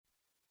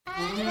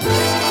Well,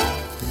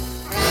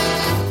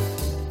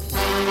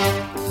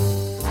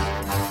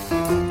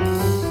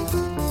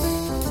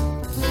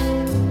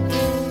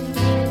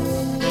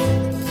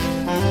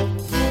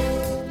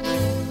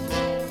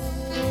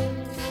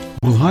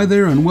 hi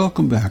there and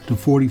welcome back to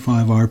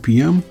 45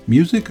 RPM,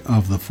 music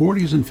of the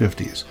 40s and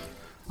 50s.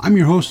 I'm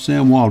your host,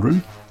 Sam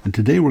Waldron, and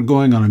today we're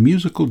going on a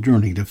musical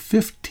journey to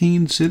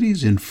 15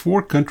 cities in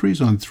 4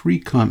 countries on 3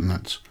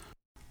 continents.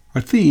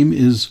 Our theme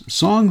is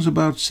Songs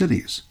About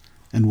Cities,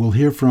 and we'll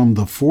hear from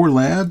the Four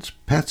Lads,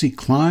 Patsy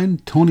Cline,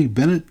 Tony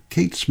Bennett,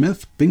 Kate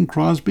Smith, Bing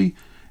Crosby,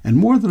 and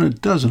more than a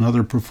dozen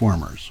other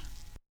performers.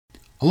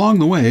 Along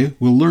the way,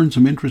 we'll learn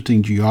some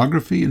interesting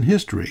geography and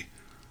history.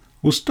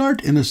 We'll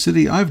start in a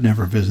city I've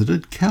never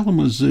visited,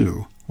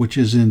 Kalamazoo, which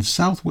is in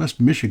southwest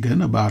Michigan,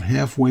 about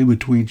halfway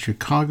between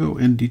Chicago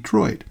and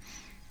Detroit.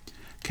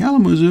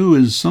 Kalamazoo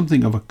is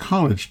something of a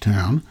college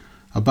town.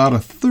 About a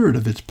third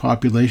of its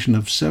population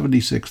of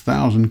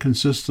 76,000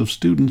 consists of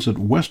students at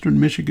Western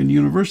Michigan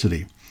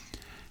University.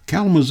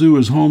 Kalamazoo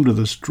is home to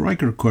the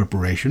Stryker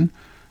Corporation,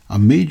 a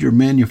major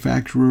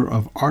manufacturer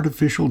of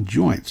artificial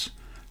joints.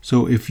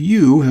 So if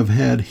you have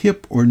had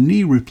hip or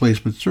knee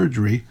replacement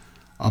surgery,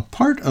 a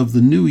part of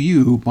the new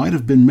you might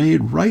have been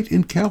made right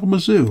in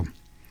Kalamazoo.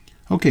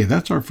 Okay,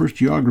 that's our first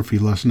geography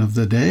lesson of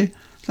the day.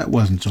 That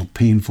wasn't so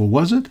painful,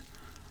 was it?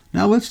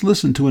 Now let's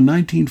listen to a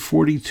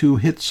 1942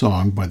 hit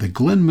song by the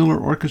Glenn Miller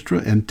Orchestra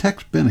and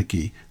Tex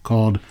Beneke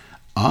called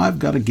I've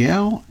Got a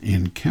Gal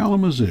in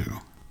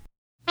Kalamazoo.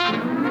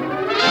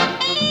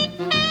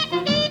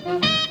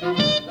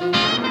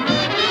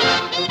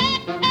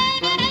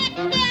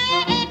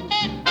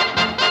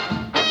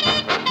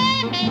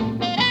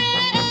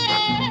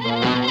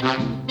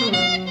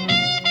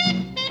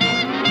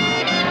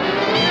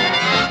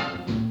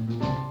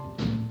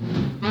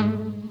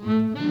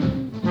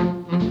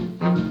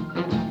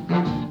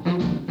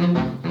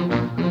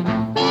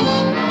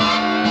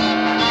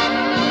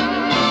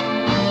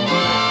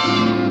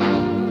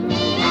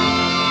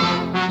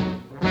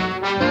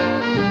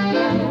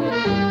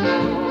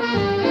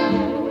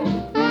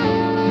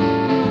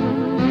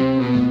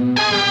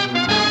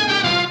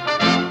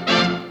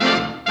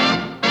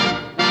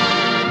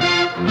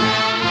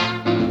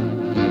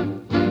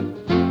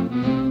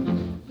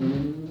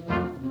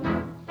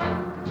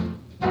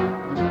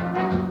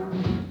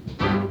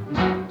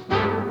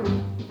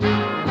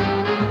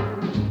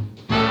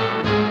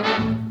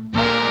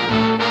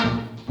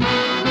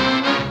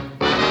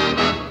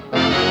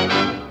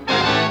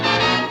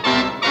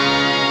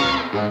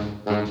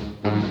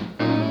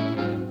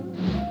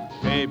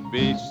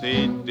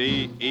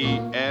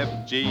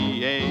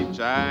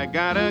 I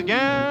got a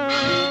gal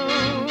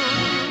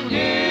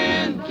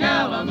in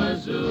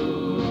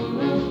Kalamazoo.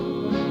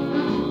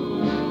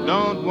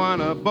 Don't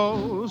wanna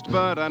boast,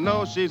 but I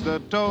know she's the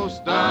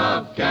toast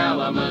of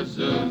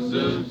Kalamazoo.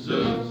 Zoo,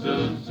 zoo,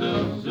 zoo,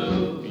 zoo,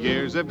 zoo.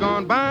 Years have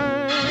gone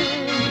by.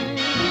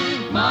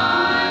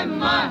 My,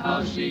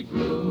 how she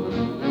grew.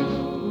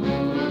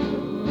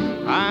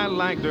 I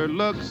liked her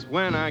looks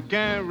when I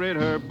carried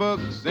her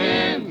books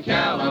in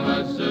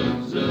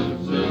Kalamazoo. Zoo,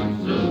 zoo,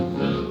 zoo,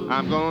 zoo.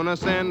 I'm gonna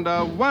send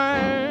a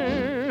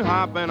wire,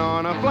 hopping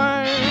on a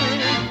flight,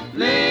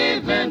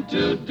 leaving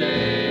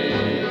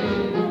today.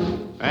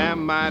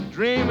 Am I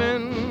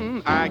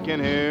dreaming? I can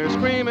hear her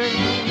screaming,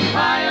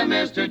 hiya,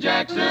 Mr.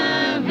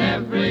 Jackson,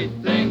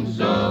 everything's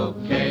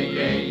okay.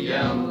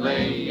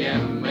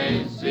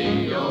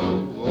 Kalamazo.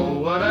 Oh,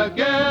 what a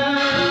girl,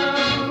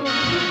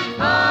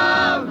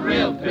 a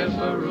real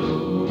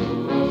pimperoo.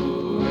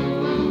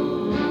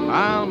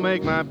 I'll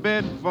make my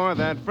bid for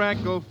that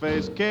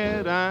freckle-faced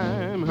kid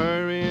I'm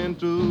hurrying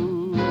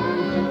to.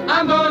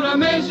 I'm going to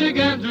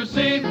Michigan to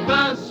see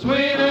the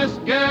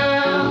sweetest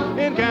girl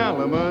in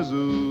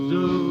Kalamazoo.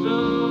 Zoo,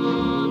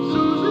 zoo,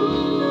 zoo,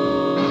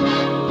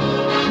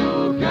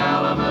 zoo,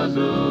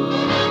 Kalamazoo.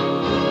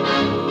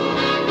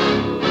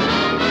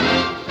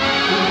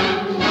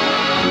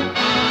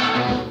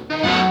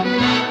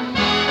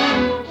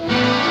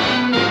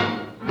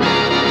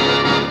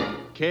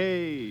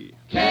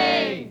 K-A-L-A-M-A-Z-O.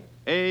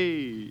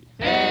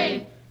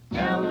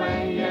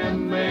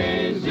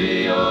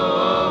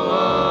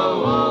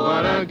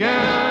 What a gal,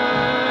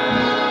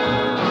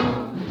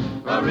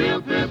 a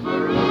real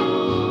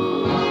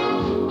pimperoo.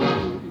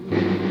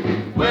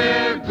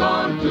 We're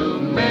going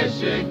to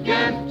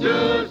Michigan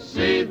to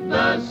see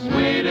the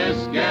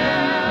sweetest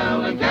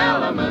gal in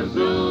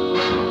Kalamazoo.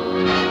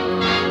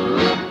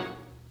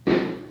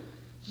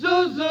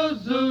 Zoo, zoo,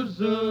 zoo,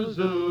 zoo,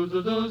 zoo,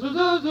 zoo, zoo, zoo,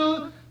 zoo,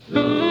 zoo.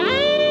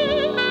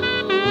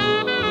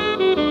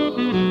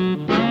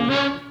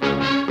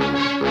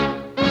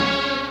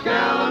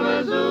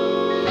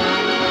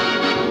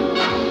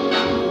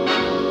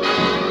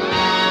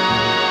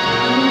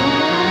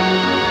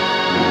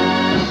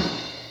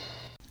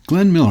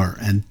 Glenn Miller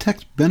and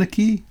Tex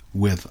Beneke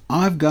with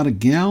I've Got a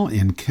Gal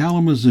in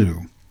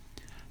Kalamazoo.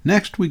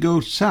 Next we go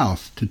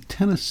south to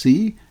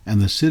Tennessee and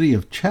the city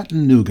of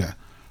Chattanooga,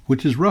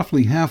 which is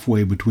roughly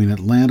halfway between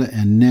Atlanta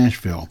and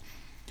Nashville.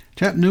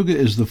 Chattanooga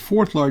is the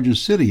fourth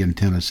largest city in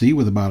Tennessee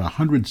with about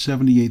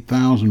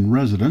 178,000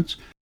 residents.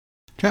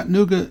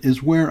 Chattanooga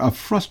is where a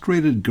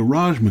frustrated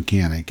garage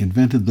mechanic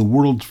invented the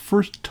world's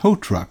first tow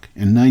truck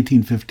in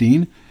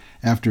 1915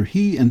 after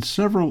he and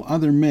several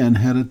other men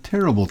had a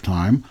terrible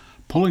time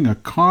pulling a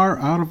car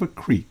out of a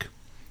creek.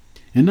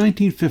 In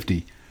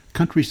 1950,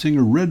 country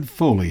singer Red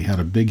Foley had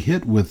a big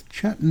hit with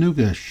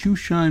Chattanooga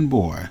Shoeshine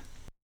Boy.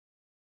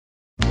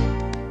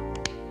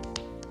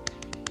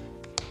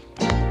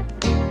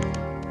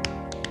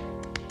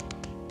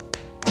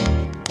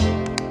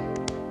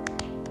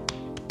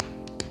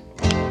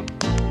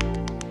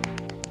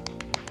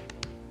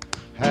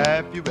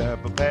 Have you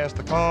ever passed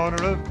the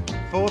corner of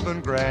 4th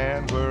and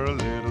Grand where a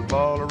little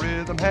ball of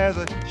rhythm has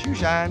a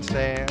shoeshine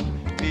stand?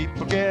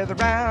 People gather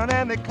round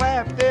and they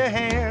clap their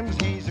hands.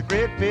 He's a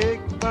great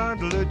big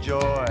bundle of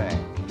joy.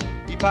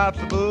 He pops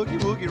a boogie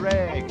woogie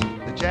rag,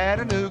 the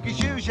Chattanooga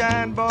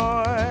Shoeshine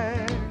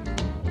Boy.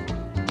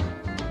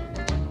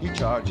 He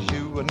charges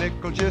you a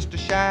nickel just to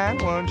shine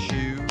one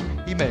shoe.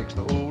 He makes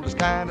the oldest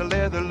kind of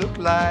leather look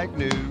like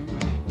new.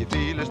 You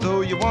feel as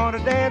though you want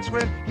to dance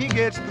when he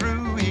gets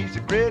through. He's a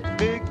great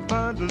big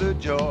bundle of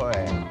joy.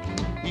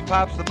 He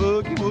pops the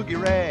boogie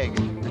woogie rag,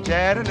 the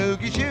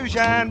Chattanooga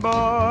Shoeshine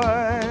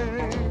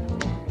Boy.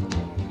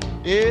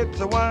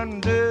 It's a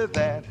wonder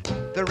that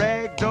the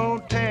rag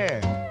don't tear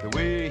the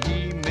way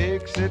he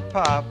makes it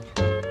pop.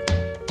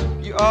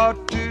 You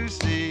ought to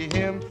see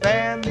him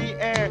fan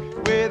the air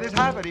with his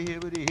hoppity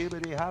hibbity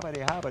hibbity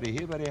hoppity hoppity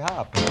hibbity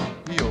hop.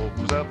 He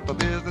opens up a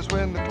business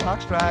when the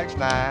clock strikes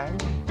 9.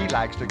 He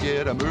likes to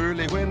get 'em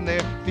early when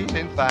they're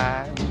feeling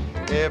fine.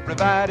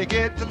 Everybody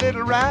gets a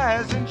little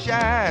rise and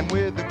shine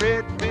with a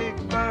great big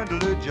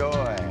bundle of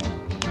joy.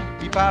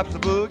 He pops the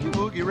boogie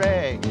woogie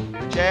rag,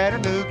 the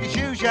Chattanooga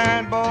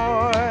Shoeshine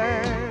Boy.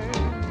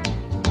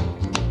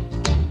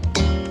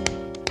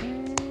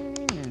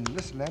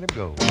 Listen, let him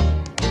go.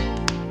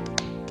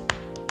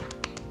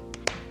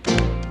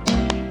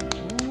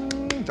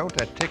 Don't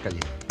that tickle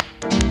you?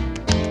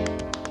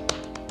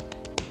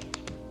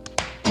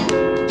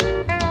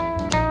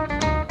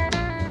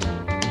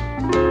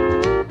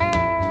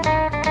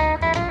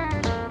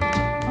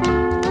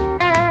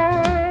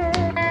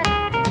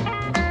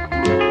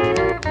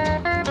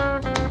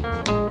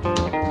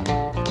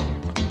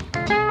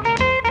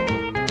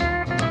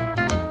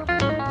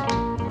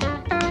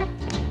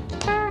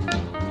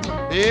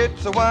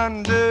 It's a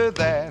wonder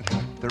that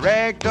the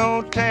rag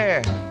don't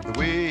tear the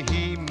way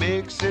he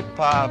makes it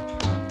pop.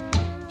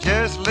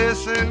 Just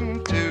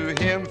listen to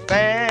him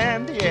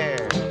fan the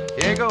air.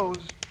 Here goes.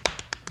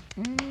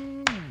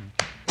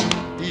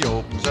 He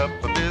opens up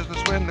a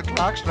business when the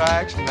clock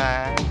strikes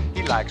 9.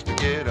 He likes to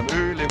get 'em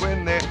early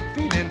when they're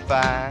feeling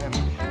fine.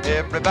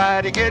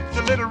 Everybody gets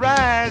a little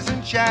rise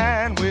and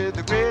shine with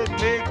a great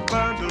big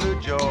bundle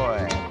of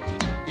joy.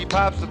 He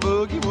pops the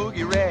boogie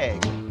woogie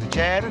rag, the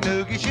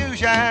Chattanooga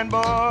Shoeshine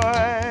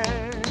Boy.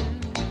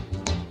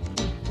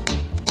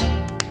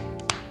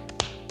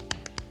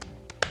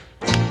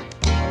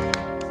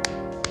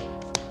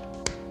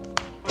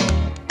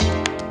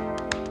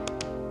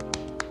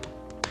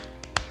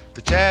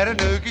 The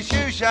Chattanooga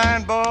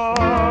Shoeshine Boy.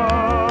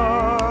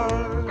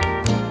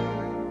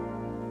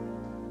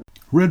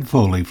 Red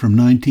Foley from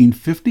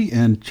 1950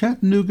 and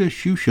Chattanooga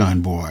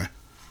Shoeshine Boy.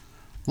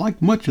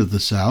 Like much of the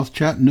South,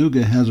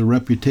 Chattanooga has a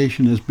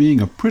reputation as being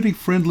a pretty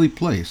friendly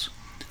place.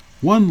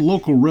 One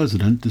local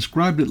resident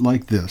described it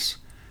like this: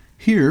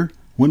 "Here,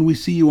 when we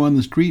see you on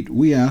the street,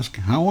 we ask,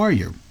 'How are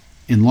you?'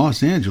 In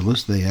Los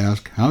Angeles, they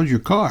ask, 'How's your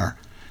car?'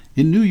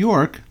 In New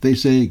York, they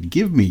say,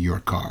 'Give me your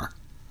car.'"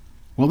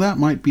 Well, that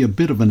might be a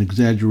bit of an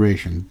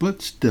exaggeration,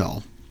 but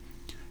still.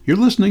 You're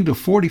listening to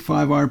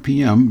 45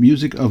 RPM,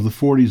 music of the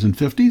 40s and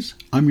 50s.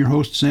 I'm your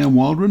host, Sam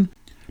Waldron.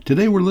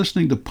 Today we're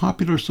listening to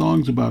popular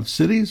songs about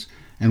cities,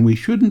 and we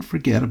shouldn't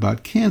forget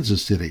about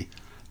Kansas City,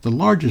 the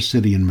largest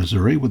city in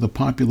Missouri with a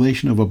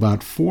population of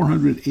about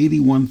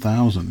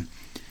 481,000.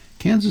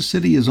 Kansas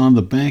City is on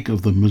the bank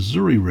of the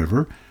Missouri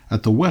River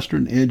at the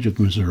western edge of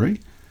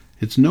Missouri.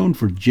 It's known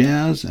for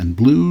jazz and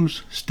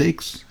blues,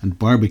 steaks, and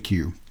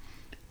barbecue.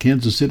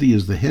 Kansas City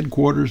is the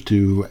headquarters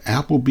to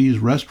Applebee's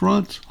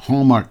restaurants,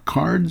 Hallmark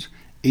Cards,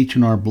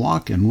 H&R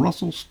Block, and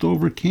Russell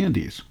Stover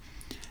Candies.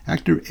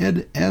 Actor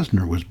Ed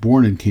Asner was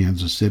born in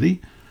Kansas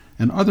City,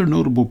 and other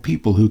notable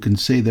people who can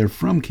say they're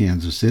from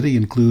Kansas City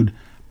include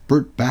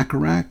Burt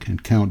Bacharach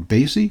and Count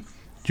Basie,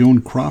 Joan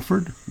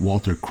Crawford,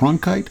 Walter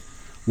Cronkite,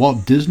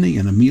 Walt Disney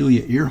and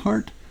Amelia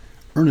Earhart,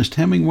 Ernest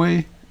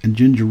Hemingway and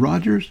Ginger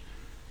Rogers,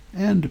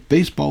 and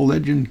baseball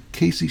legend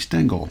Casey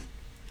Stengel.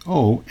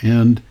 Oh,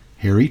 and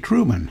Harry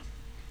Truman.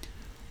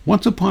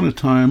 Once upon a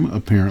time,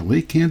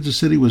 apparently, Kansas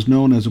City was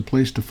known as a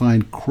place to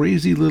find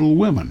crazy little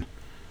women.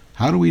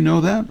 How do we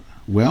know that?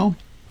 Well,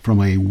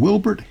 from a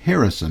Wilbert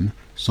Harrison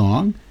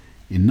song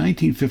in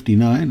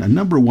 1959, a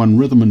 #1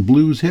 rhythm and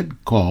blues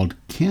hit called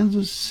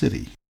Kansas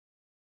City.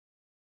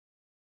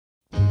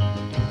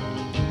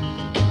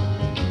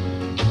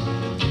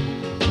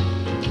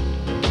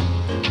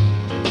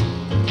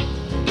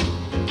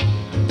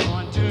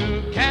 Going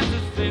to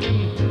Kansas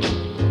City,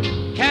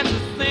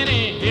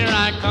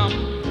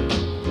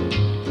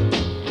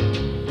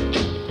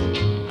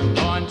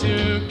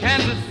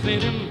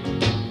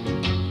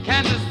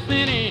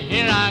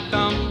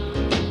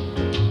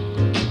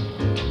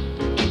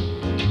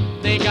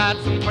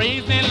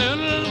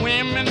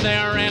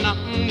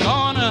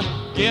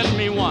 get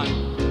me one.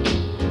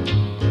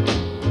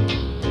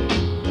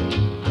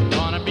 I'm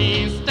gonna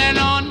be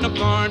standing on the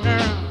corner,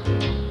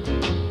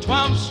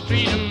 12th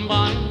Street and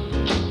Bond.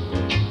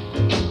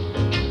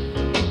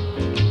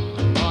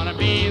 I'm gonna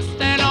be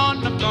standing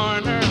on the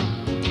corner,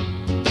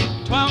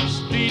 12th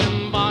Street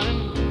and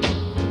Bond,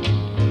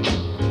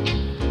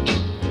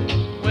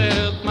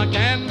 with my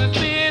Kansas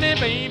City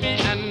baby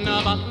and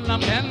a bottle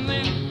of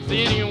Kansas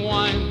City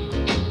wine.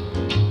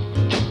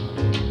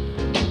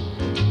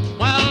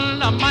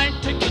 Well, I might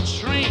take the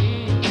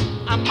train,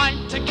 I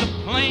might take the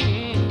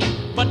plane,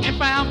 but if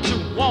I have to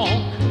walk,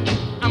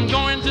 I'm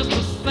going just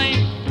the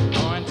same.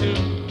 Going to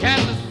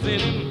Kansas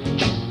City,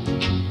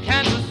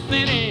 Kansas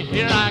City,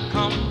 here I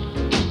come.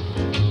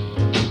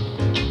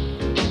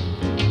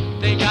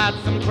 They got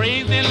some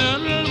crazy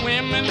little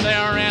women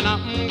there, and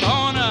I'm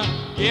gonna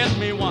get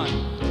me one.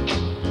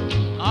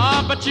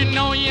 Ah, but you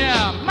know,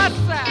 yeah, my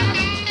side.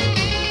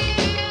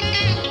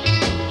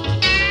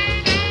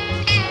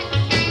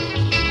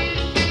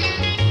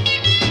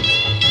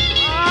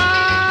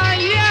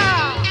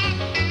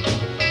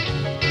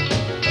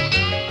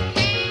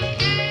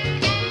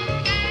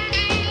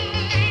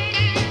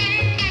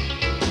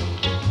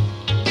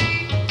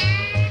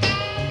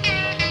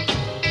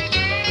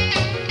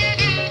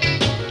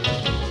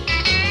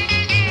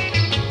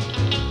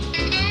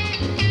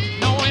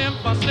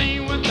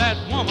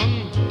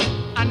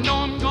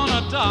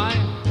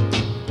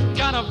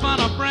 Gotta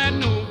find a brand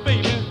new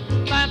baby,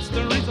 that's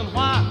the reason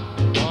why.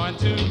 Going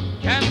to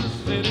Kansas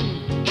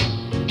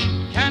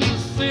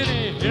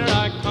City, here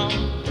I come.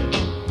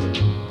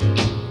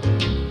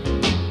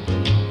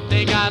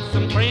 They got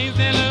some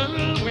crazy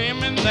little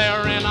women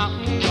there, and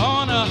I'm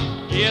gonna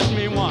get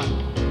me one.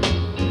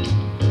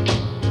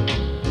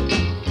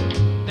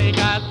 They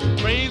got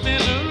crazy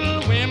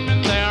little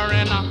women there,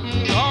 and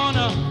I'm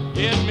gonna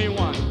get me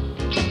one.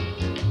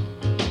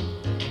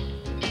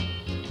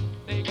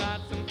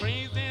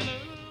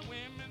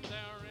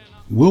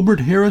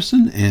 Wilbert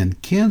Harrison and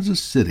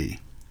Kansas City.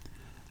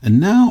 And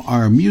now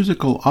our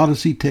musical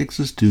odyssey takes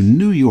us to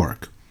New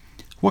York.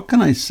 What can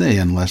I say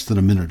in less than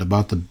a minute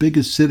about the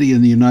biggest city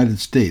in the United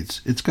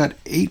States? It's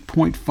got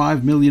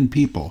 8.5 million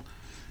people.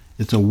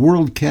 It's a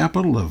world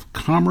capital of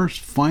commerce,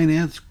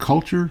 finance,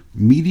 culture,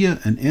 media,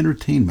 and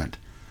entertainment.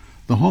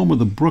 The home of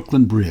the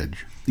Brooklyn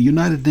Bridge, the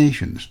United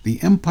Nations,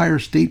 the Empire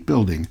State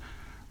Building,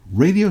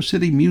 Radio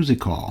City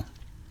Music Hall.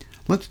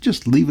 Let's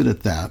just leave it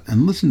at that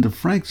and listen to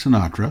Frank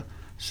Sinatra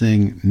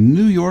sing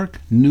New York,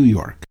 New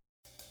York.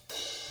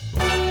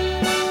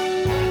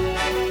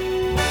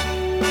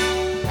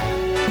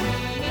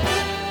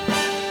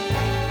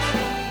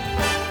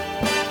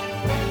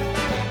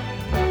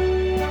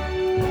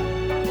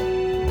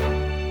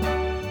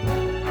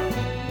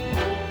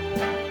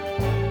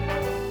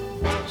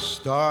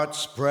 Start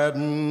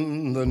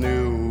spreading the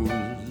news.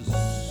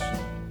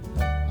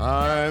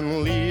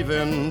 I'm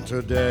leaving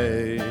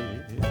today.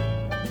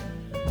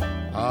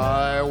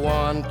 I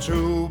want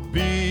to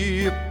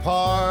be a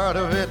part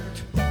of it.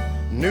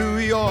 New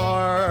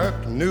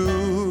York,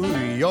 New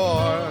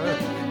York.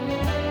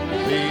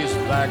 These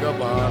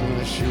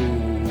vagabond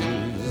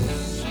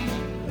shoes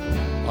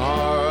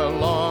are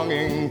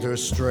longing to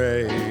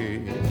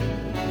stray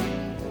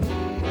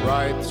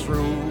right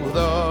through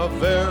the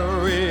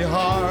very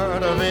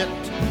heart of it.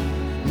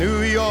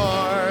 New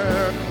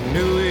York,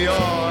 New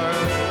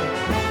York.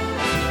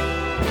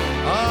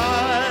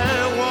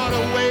 I want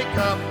to wake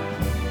up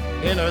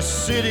in a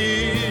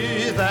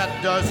city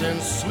that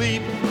doesn't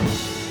sleep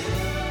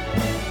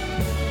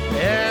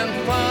and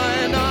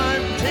find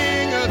I'm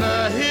king of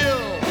the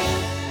hill,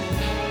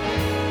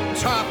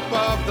 top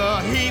of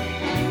the heap.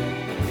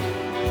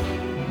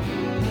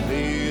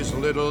 These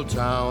little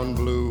town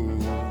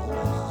blues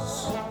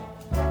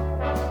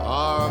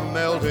are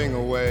melting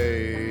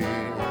away.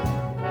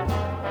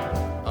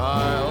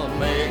 I'll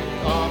make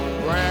a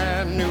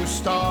brand new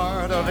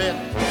start of it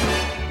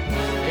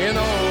in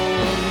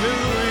old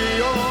New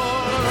York.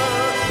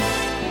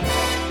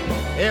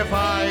 If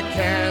I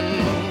can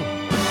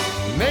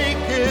make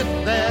it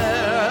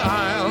there,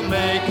 I'll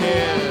make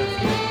it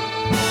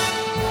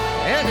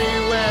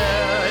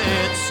anywhere.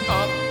 It's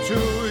up to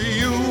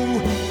you,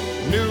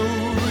 New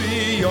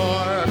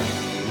York,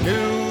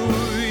 New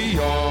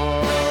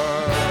York.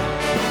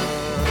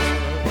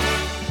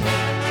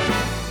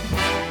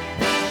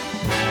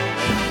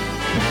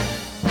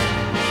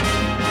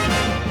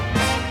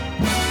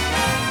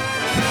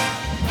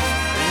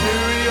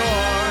 New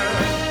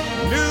York,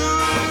 New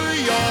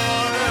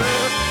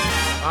York.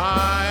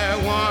 I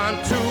want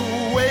to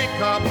wake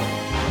up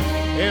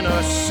in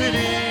a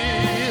city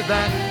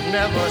that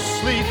never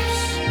sleeps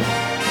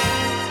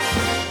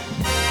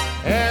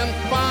and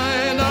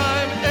find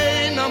I'm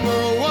a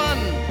number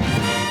one,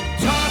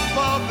 top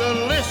of the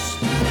list,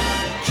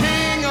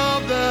 king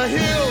of the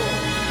hill,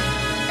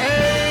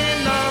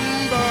 a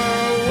number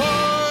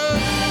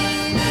one.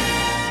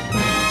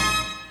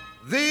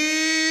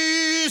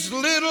 These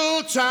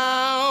little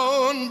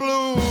town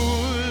blues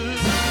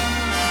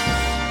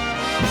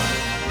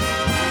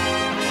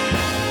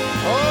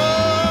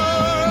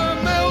are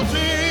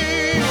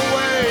melting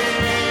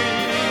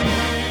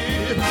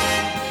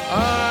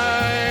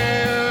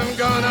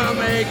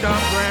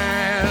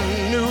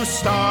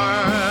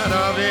start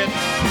of it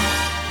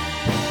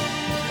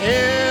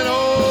in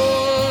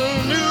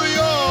old New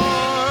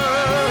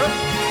York.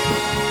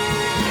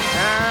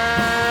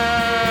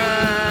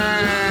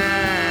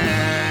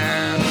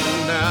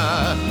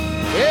 And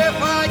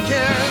if I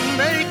can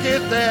make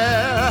it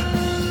there,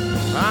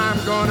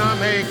 I'm gonna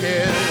make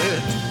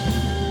it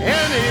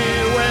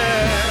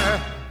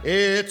anywhere.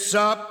 It's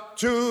up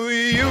to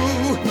you,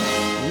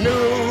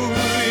 New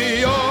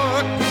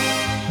York,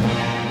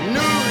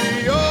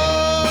 New York,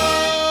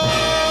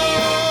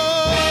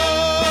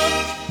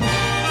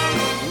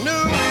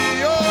 New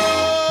York.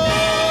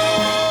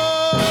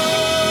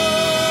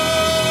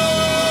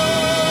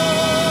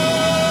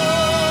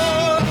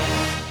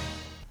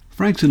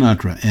 Frank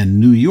Sinatra and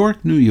New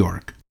York, New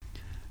York.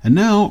 And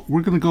now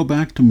we're going to go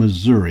back to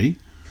Missouri.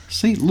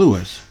 St.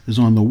 Louis is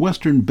on the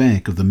western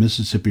bank of the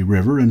Mississippi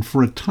River, and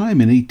for a time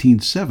in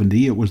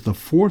 1870 it was the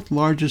fourth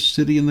largest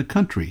city in the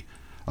country,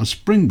 a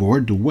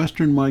springboard to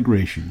western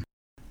migration.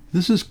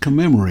 This is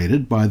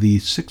commemorated by the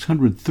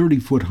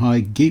 630-foot-high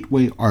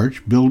Gateway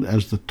Arch, billed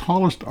as the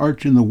tallest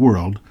arch in the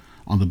world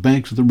on the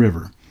banks of the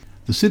river.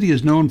 The city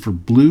is known for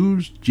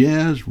blues,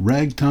 jazz,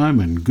 ragtime,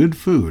 and good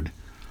food.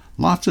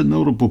 Lots of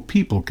notable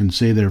people can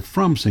say they're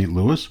from St.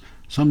 Louis.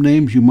 Some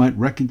names you might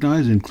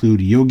recognize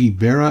include Yogi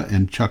Berra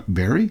and Chuck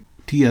Berry,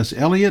 T.S.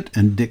 Eliot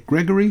and Dick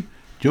Gregory,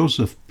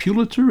 Joseph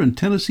Pulitzer and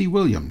Tennessee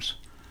Williams.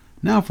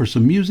 Now for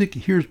some music,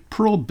 here's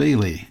Pearl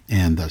Bailey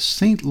and the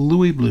St.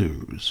 Louis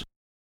Blues.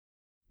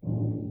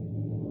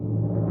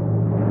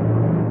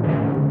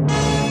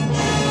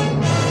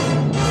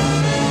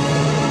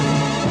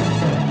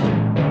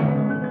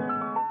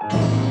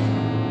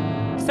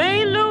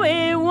 St.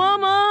 Louis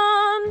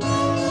woman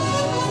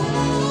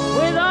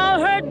with all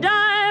her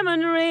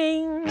diamond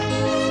rings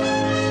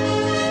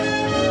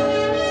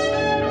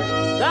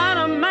got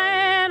a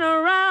man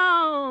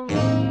around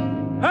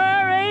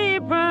her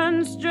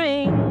apron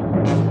string.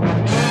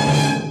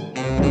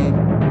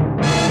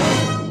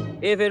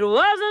 If it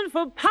wasn't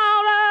for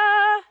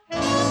powder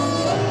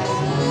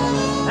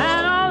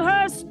and all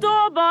her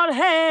store-bought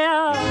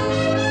hair,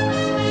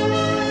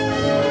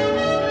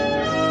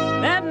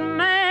 that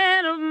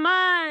man of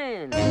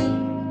mine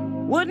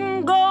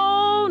wouldn't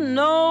go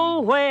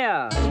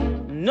nowhere,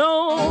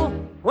 nowhere.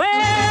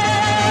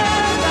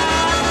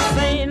 Got the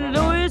St.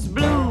 Louis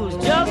blues,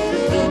 just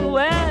as blue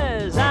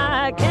as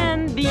I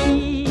can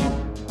be.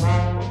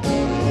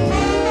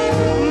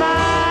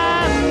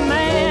 My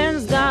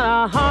man's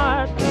got a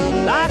heart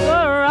like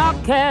a rock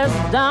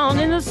cast down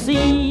in the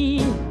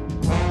sea,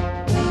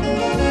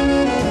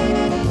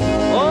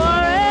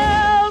 or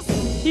else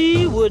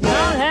he would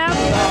not have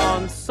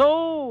gone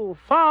so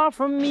far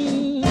from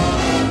me.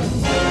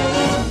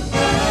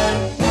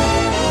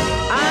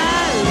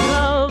 I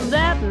love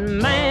that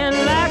man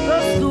like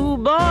a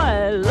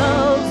schoolboy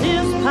loves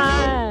his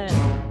pie,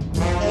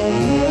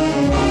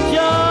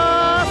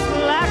 just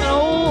like an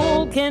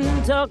old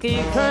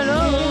Kentucky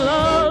colonel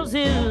loves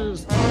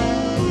his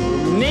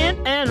mint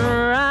and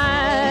rye.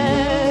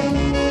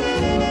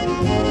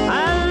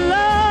 I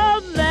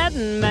love that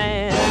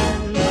man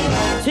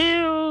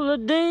till the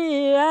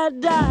day I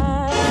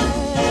die.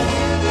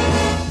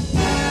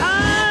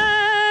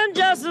 I'm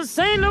just a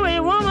St. Louis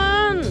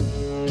woman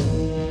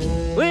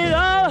with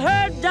all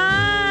her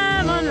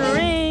diamond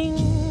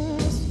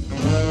rings.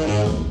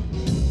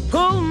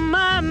 Pull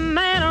my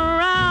man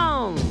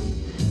around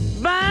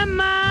by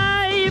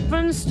my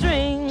apron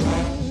string.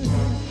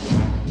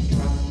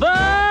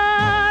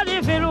 But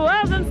if it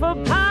wasn't for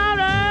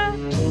powder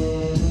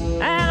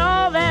and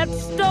all that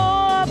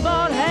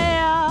store-bought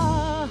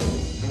hair,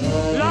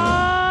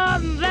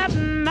 Lord, that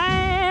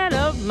man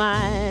of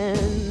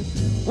mine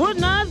would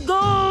not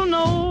go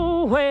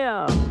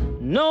nowhere,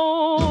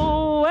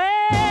 nowhere.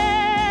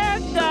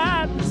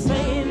 Got the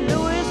St.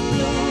 Louis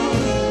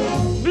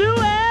blue, blue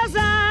as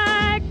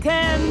I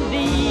can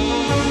be.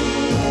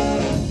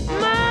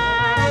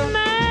 My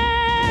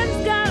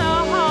man's got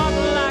a heart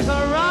like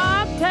a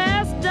rock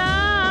cast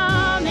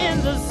down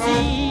in the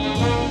sea,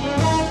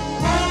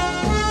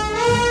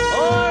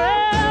 or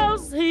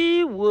else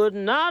he would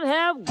not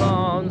have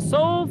gone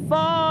so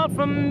far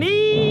from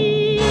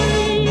me.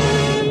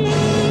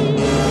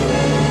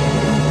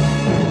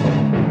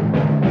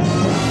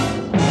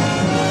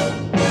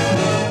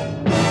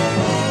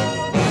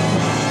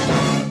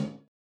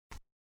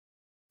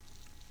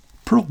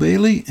 Pearl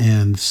Bailey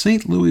and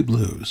St. Louis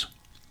Blues.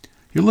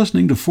 You're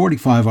listening to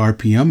 45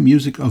 RPM,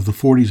 music of the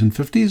 40s and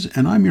 50s,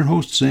 and I'm your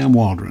host, Sam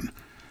Waldron.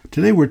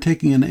 Today we're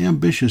taking an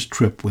ambitious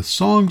trip with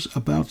songs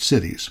about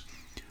cities.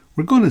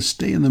 We're going to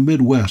stay in the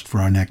Midwest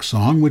for our next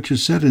song, which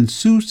is set in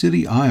Sioux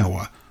City,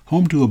 Iowa,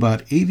 home to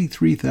about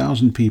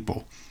 83,000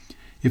 people.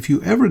 If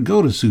you ever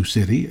go to Sioux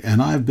City,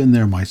 and I've been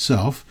there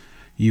myself,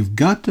 you've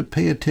got to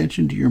pay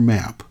attention to your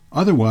map.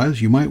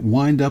 Otherwise, you might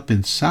wind up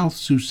in South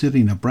Sioux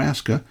City,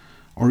 Nebraska,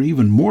 or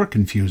even more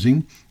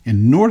confusing,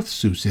 in North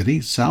Sioux City,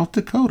 South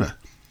Dakota.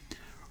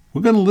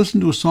 We're going to listen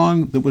to a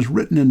song that was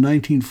written in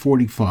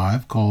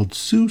 1945 called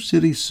Sioux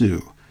City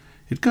Sue.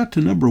 It got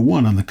to number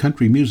 1 on the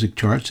country music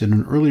charts in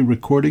an early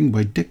recording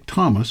by Dick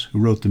Thomas, who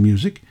wrote the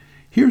music.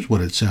 Here's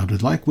what it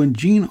sounded like when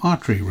Gene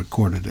Autry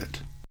recorded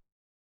it.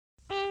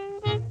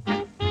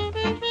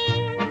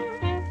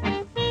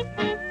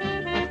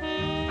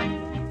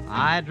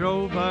 I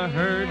drove a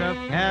herd of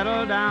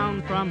cattle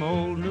down from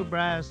old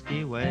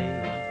Nebraska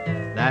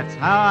way. That's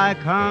how I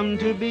come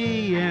to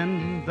be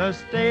in the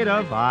state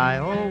of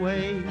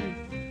Iowa.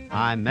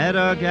 I met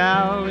a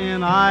gal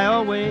in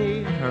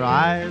Iowa, her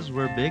eyes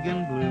were big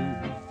and blue.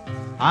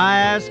 I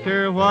asked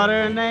her what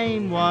her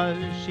name was,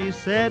 she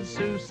said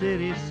Sioux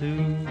City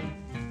Sue.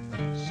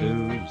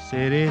 Sioux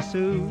City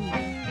Sue,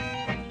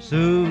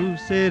 Sioux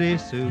City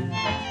Sue.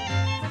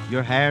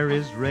 Your hair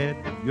is red,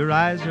 your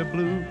eyes are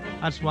blue,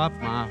 I'd swap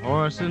my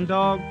horse and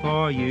dog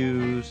for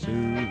you.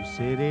 Sioux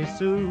City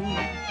Sue,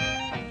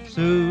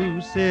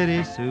 Sioux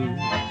City Sue.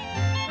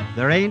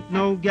 There ain't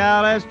no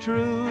gal as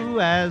true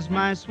as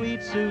my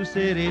sweet Sioux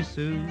City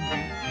Sue.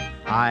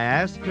 I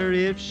asked her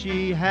if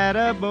she had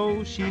a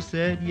beau, she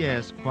said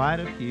yes,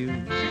 quite a few.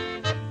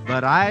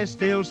 But I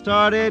still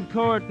started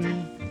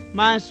courting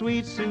my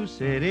sweet Sioux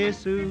City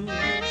Sue.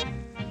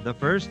 The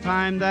first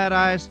time that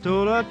I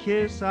stole a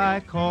kiss, I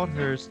caught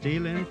her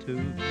stealing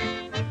too.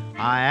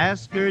 I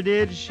asked her,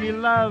 did she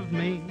love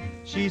me?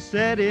 She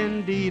said,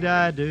 indeed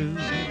I do.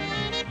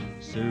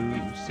 Sioux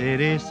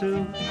City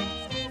Sue,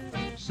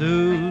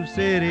 Sioux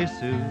City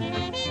Sue.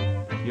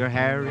 Your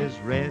hair is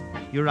red,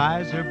 your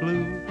eyes are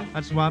blue,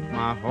 I'd swap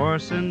my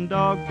horse and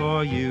dog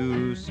for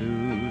you.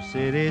 Sioux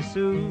City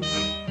Sue,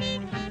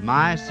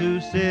 my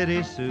Sioux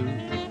City Sue.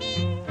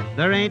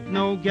 There ain't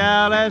no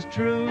gal as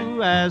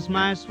true as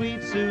my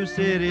sweet Sioux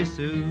City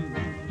Sue.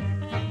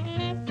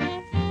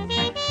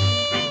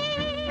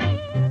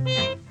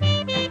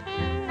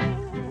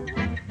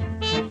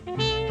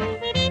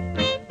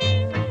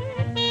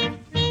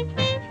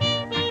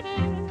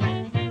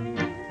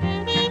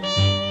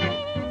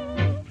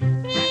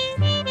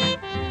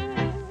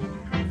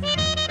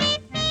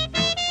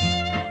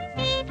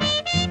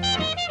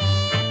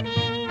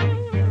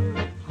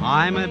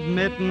 I'm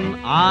admittin',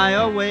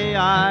 Iowa,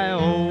 I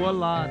owe a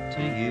lot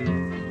to you,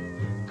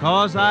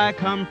 'cause I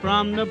come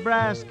from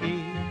Nebraska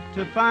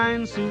to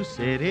find Sioux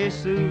City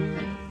Sue.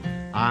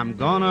 I'm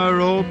gonna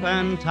rope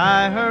and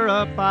tie her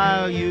up,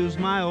 I'll use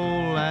my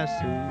old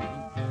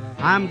lasso.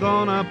 I'm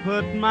gonna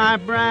put my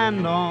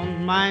brand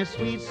on my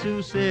sweet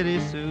Sioux City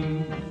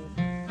Sue.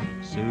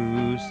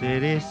 Sioux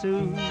City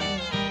Sue,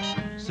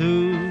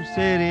 Sioux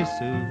City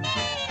Sue.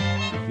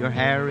 Your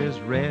hair is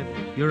red,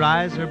 your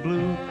eyes are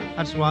blue,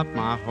 I'd swap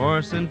my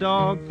horse and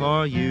dog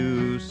for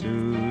you.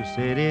 Sioux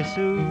City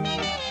Sue,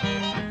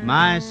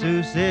 my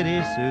Sioux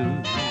City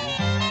Sue.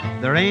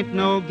 There ain't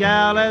no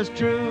gal as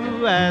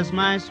true as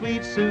my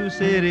sweet Sioux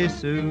City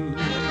Sue.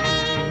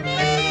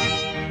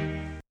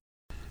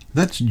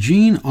 That's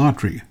Gene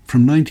Autry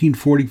from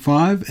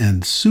 1945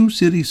 and Sioux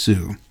City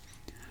Sue.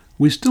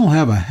 We still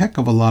have a heck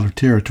of a lot of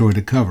territory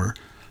to cover,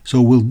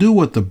 so we'll do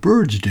what the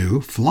birds do,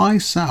 fly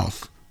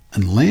south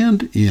and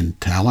land in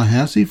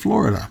Tallahassee,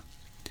 Florida.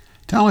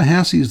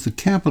 Tallahassee is the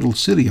capital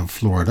city of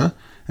Florida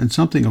and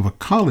something of a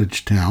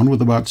college town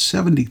with about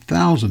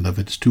 70,000 of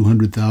its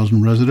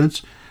 200,000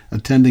 residents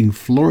attending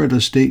Florida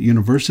State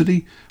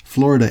University,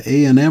 Florida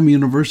A&M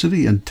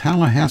University, and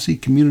Tallahassee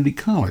Community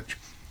College.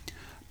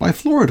 By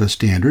Florida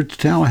standards,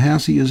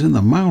 Tallahassee is in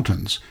the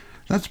mountains.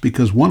 That's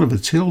because one of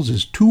its hills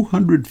is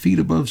 200 feet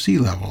above sea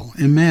level.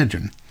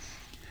 Imagine.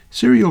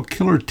 Serial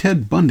killer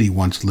Ted Bundy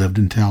once lived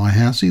in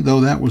Tallahassee,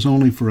 though that was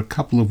only for a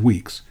couple of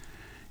weeks.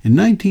 In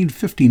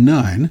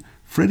 1959,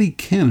 Freddie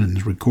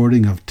Cannon's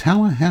recording of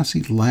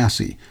Tallahassee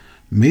Lassie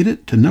made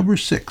it to number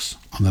 6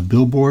 on the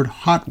Billboard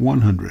Hot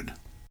 100.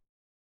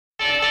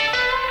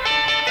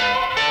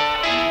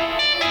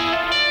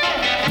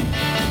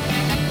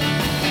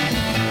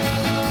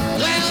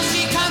 Well,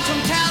 she comes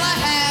from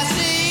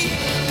Tallahassee.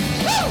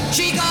 Woo!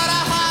 She got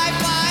a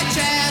hi-fi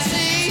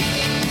chassis.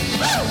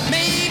 Woo!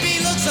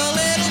 Maybe looks a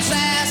little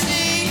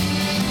sassy.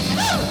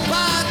 Woo!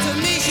 But to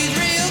me she's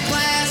real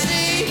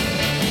classy.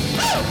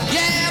 Woo!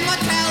 Yeah, my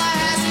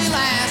Tallahassee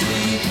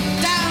lassie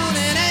down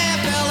in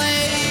FLA.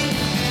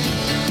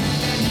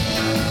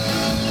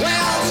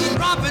 Well, she's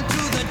romping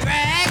through the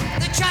drag,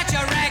 the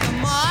cha-cha rag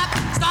 'em up,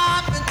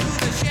 stomping through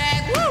the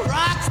shack. Woo!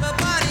 Rocks the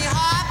bunny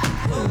hop.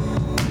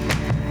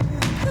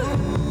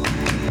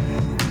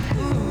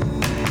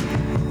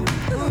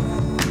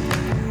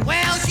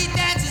 Well, she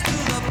dances to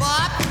the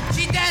bop,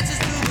 she dances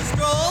to the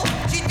stroll,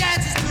 she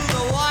dances to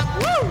the walk.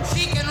 Woo!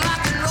 She can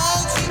rock and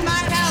roll, she's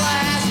my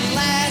Tallahassee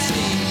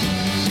lassie.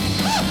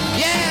 Woo!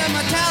 Yeah,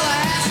 my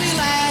Tallahassee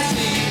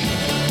lassie.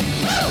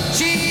 Woo!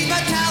 She's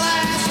my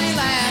Tallahassee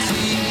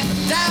lassie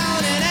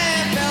down in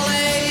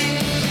FLA.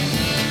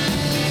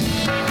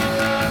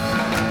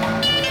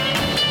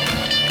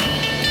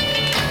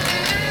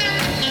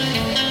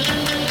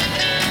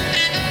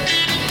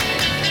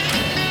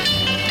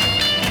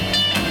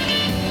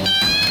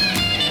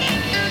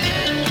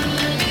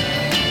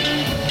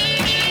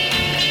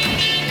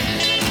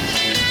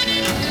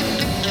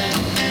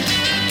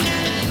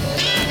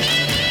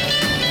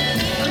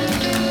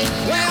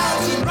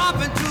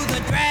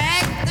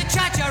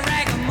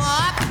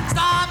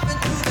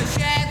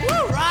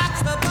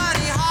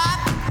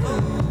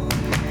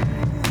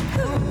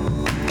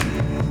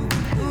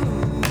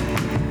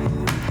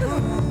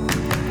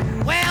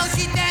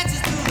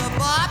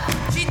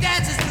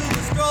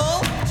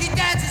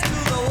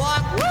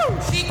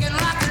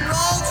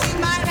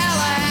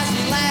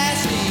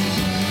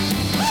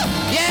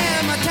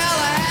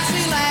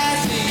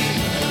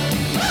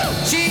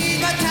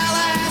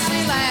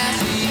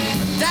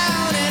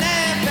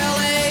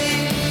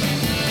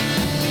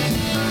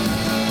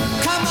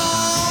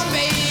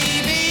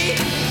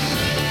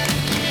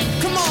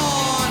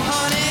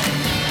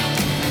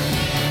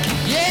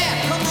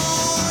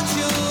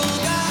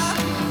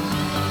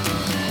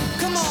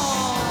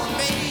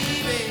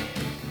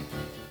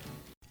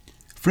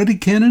 Freddie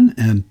Cannon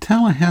and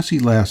Tallahassee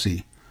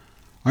Lassie.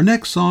 Our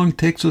next song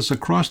takes us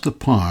across the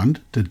pond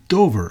to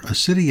Dover, a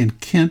city in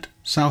Kent,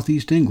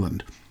 southeast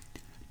England.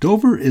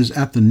 Dover is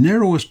at the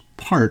narrowest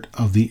part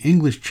of the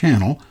English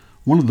Channel,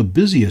 one of the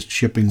busiest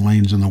shipping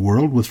lanes in the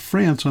world, with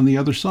France on the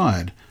other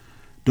side.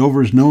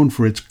 Dover is known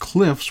for its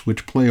cliffs,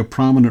 which play a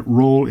prominent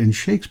role in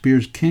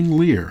Shakespeare's King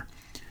Lear.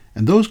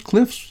 And those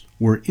cliffs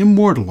were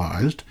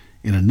immortalized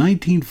in a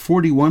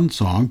 1941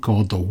 song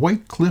called The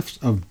White Cliffs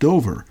of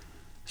Dover,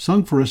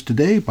 sung for us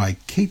today by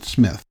Kate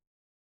Smith.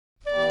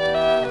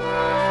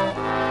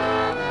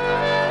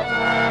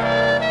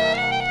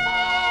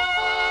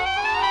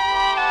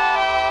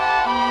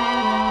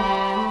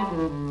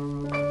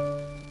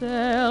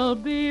 There'll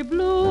be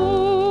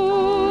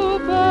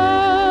bluebirds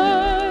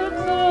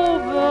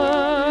over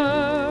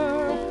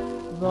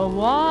the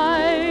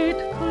white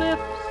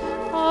cliffs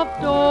of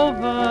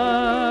Dover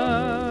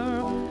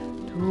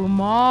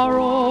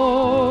tomorrow.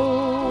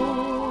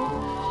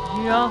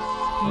 Just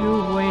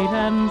you wait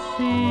and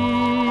see.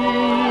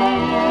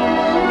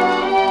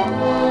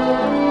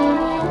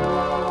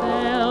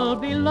 There'll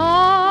be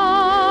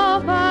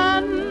love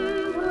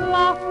and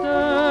laughter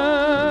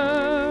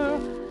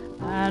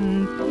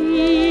and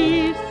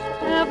peace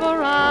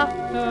ever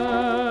after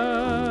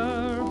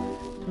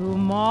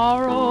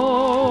tomorrow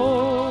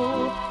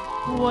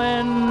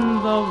when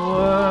the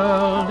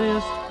world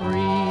is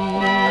free.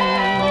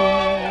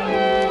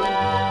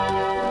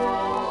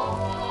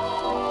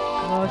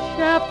 The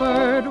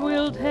shepherd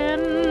will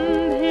tend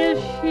his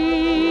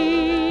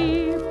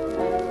sheep,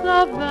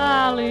 the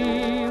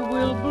valley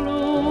will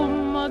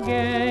bloom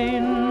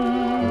again,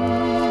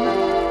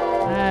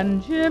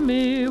 and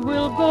Jimmy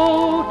will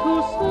go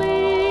to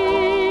sleep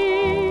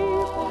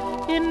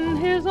in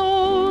his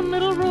own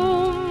little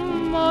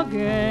room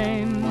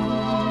again.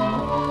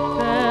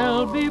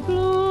 There'll be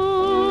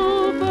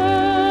bluebirds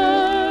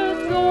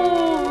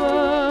over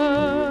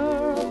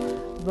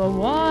the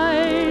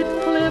white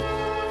cliffs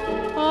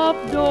of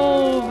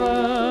Dover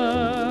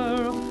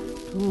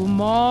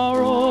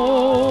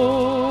tomorrow.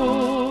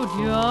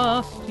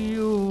 Just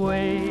you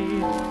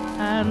wait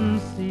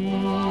and see.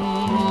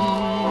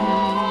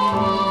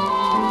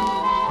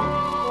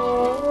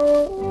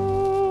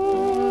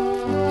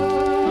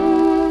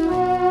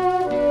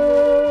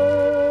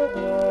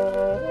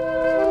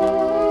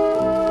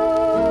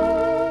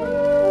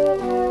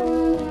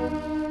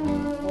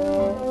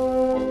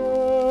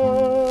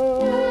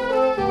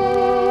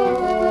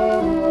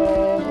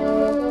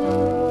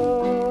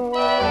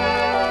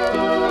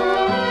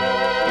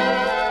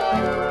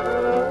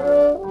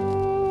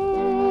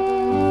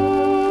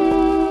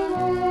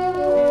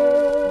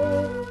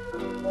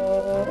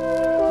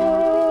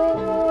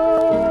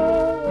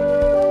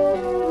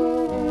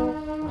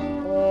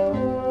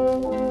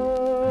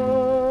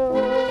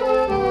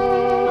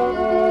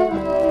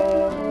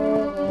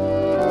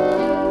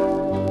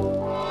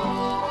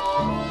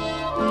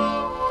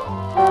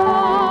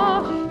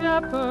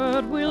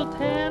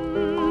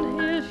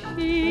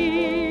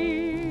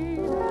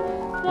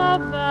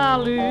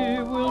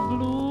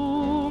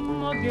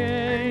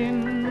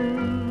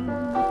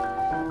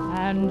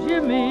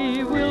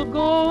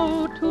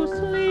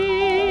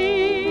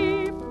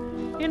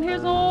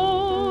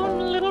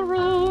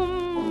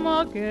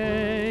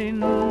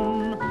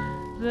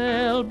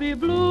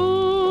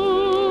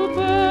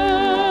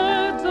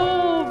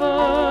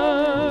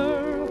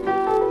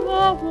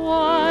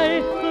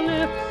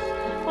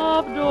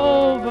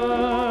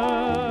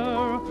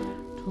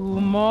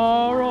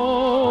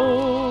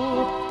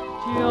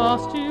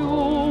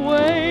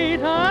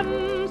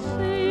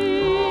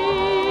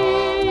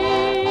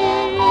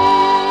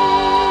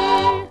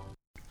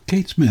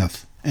 Kate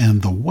Smith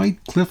and The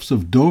White Cliffs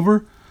of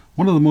Dover,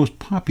 one of the most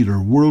popular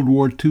World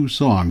War II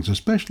songs,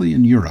 especially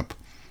in Europe.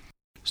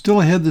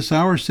 Still ahead this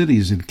hour,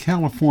 cities in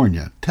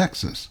California,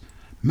 Texas,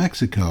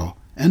 Mexico,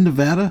 and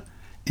Nevada,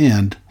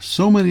 and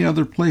so many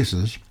other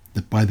places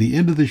that by the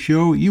end of the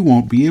show you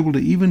won't be able to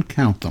even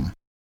count them.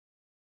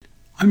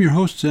 I'm your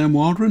host, Sam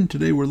Waldron.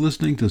 Today we're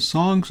listening to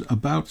Songs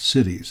About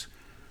Cities.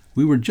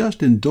 We were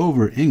just in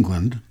Dover,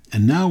 England,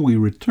 and now we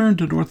return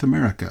to North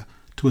America,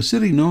 to a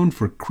city known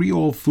for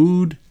Creole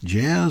food,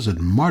 jazz, and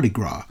Mardi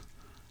Gras.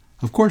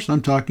 Of course,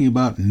 I'm talking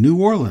about New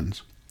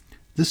Orleans.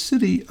 This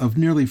city of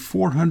nearly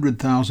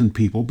 400,000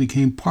 people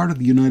became part of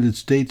the United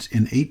States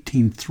in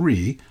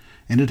 1803,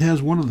 and it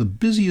has one of the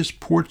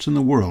busiest ports in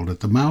the world at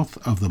the mouth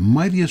of the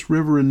mightiest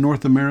river in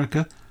North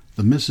America,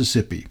 the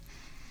Mississippi.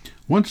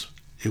 Once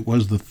it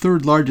was the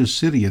third largest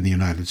city in the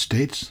United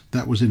States.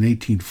 That was in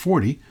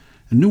 1840,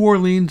 and New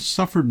Orleans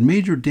suffered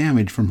major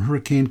damage from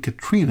Hurricane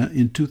Katrina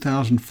in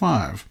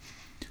 2005.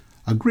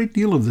 A great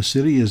deal of the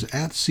city is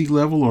at sea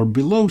level or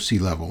below sea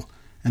level,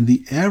 and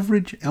the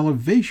average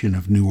elevation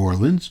of New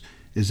Orleans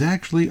is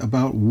actually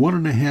about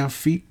 1.5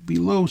 feet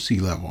below sea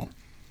level.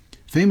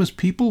 Famous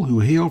people who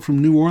hail from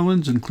New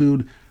Orleans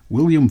include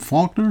William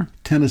Faulkner,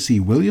 Tennessee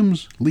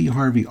Williams, Lee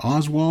Harvey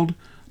Oswald,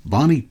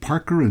 Bonnie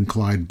Parker and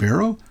Clyde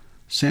Barrow,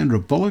 Sandra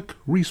Bullock,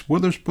 Reese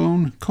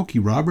Witherspoon,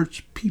 Cokie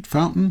Roberts, Pete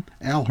Fountain,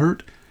 Al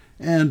Hurt,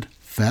 and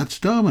Fats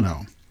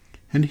Domino.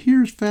 And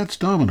here's Fats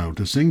Domino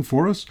to sing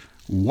for us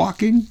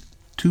Walking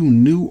to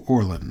New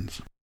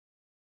Orleans.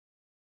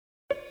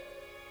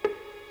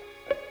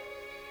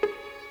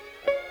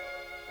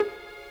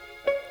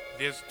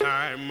 This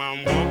time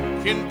I'm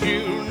walking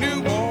to New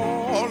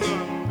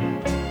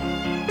Orleans.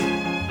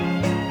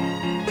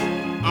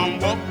 I'm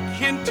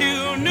walking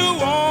to New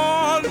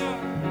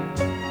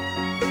Orleans.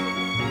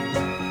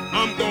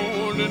 I'm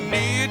gonna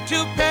need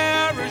to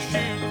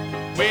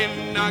parachute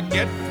when I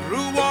get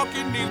through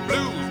walking these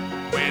blues.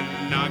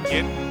 When I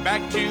get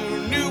back to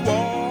New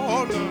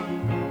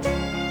Orleans,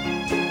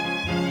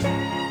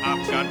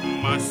 I've got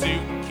my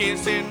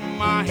suitcase in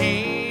my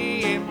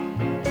hand.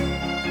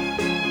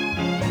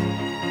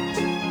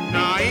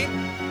 Now ain't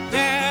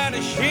that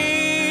a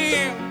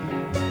shame?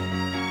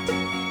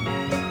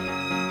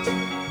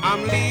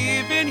 I'm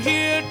leaving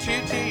here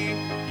today.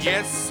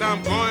 Yes,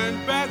 I'm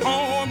going back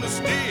home to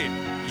stay.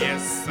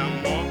 Yes,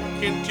 I'm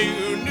walking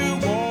to New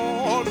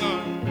Orleans.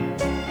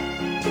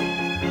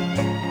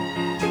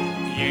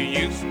 You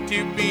used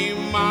to be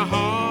my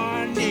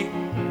honey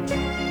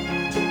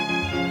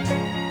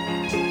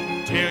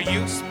till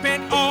you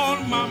spent all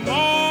my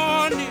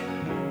money.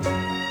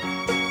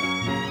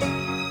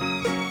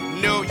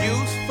 No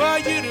use for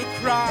you to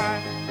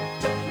cry.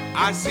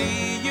 I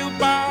see you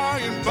by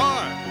and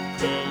by,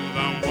 'cause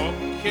I'm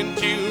walking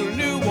to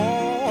New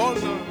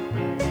Orleans.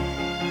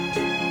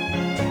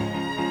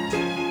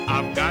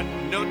 I've got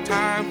no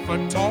time for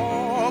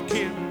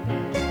talking.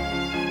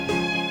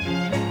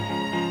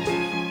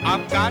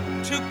 I've got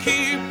to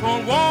keep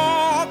on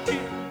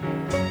walking.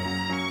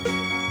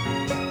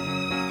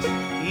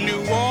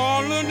 New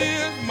Orleans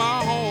is my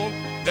home.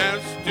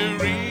 That's the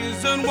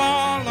reason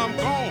why I'm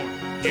gone.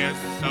 Yes,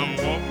 I'm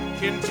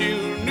walking to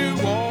New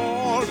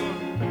Orleans.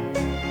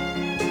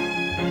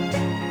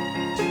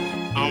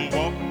 I'm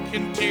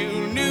walking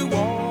to New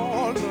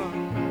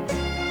Orleans.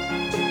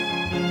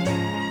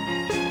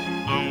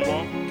 I'm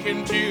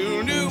walking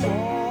to New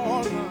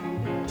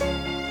Orleans.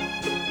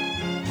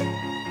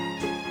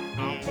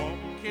 I'm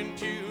walking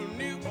to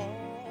New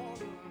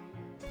Orleans.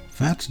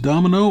 Fats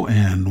Domino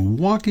and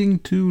Walking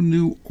to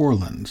New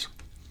Orleans.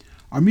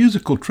 Our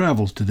musical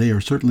travels today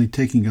are certainly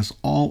taking us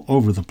all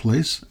over the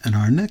place, and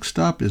our next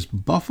stop is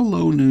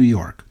Buffalo, New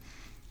York.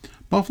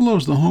 Buffalo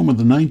is the home of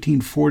the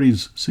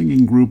 1940s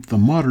singing group The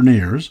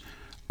Modernaires.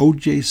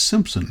 O.J.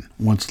 Simpson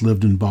once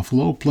lived in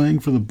Buffalo, playing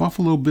for the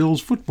Buffalo Bills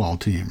football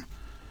team.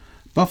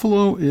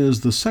 Buffalo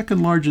is the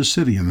second largest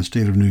city in the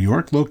state of New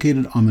York,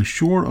 located on the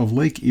shore of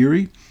Lake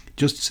Erie,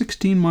 just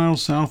 16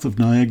 miles south of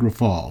Niagara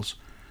Falls.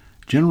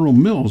 General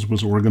Mills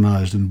was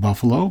organized in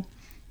Buffalo.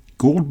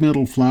 Gold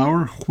Medal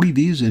flour,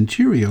 Wheaties, and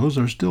Cheerios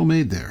are still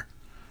made there.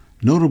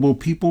 Notable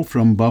people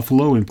from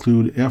Buffalo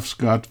include F.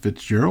 Scott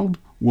Fitzgerald,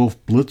 Wolf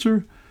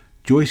Blitzer,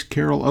 Joyce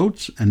Carol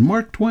Oates, and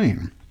Mark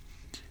Twain.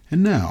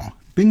 And now,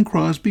 Bing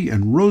Crosby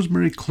and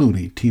Rosemary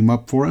Clooney team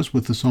up for us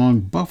with the song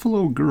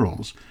Buffalo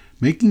Girls,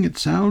 making it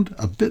sound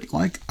a bit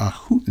like a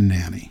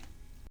hootenanny.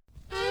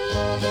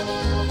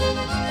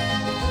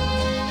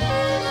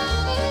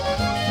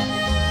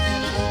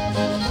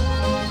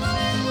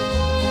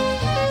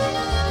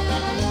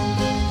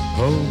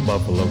 Oh,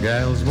 Buffalo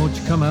gals, won't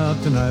you come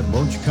out tonight?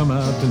 Won't you come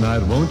out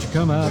tonight? Won't you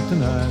come out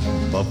tonight?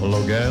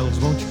 Buffalo gals,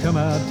 won't you come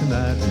out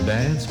tonight and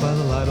dance by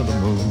the light of the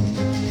moon?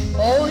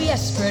 Oh,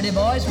 yes, pretty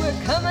boys, we're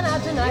coming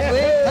out tonight.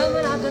 We're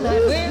coming out tonight.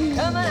 We're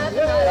coming out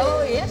tonight.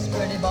 Oh, yes,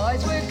 pretty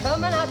boys, we're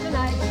coming out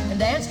tonight and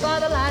dance by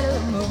the light of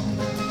the moon.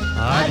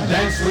 I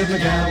danced with a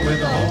gal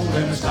with a hole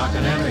in her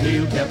stocking and her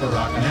heel kept a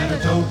rocking and her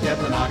toe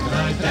kept a knocking.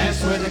 I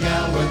danced with a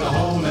gal with a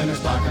hole in her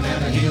stocking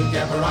and her heel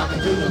kept a rocking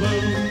to the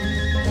moon.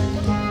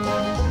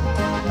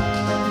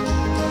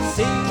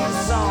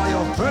 See-saw,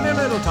 your pretty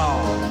little tall.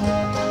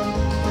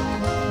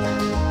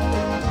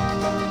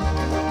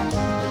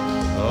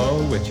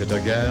 Oh, Wichita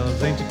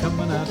gals, ain't you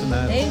coming out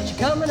tonight? Ain't you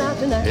coming out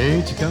tonight?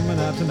 Ain't you coming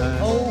out tonight?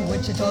 Oh,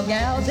 Wichita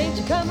gals, ain't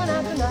you coming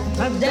out tonight?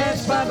 I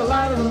dance by the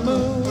light of the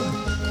moon.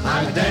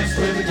 I danced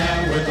with a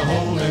gal with a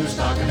hole in her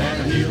stocking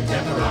and her heel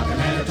kept a rocking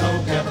and her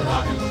toe kept a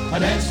rocking. I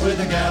danced with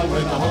a gal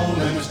with a hole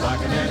in her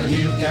stocking and her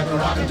heel kept a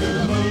rocking to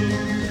the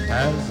moon.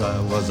 As I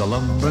was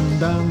a-lumbering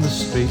down the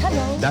street,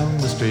 Hello. down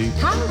the street,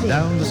 Howdy.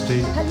 down the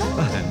street, Hello.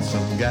 a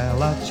handsome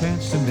gal I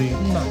chanced to meet.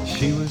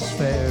 She was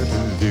fair to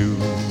view.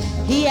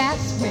 He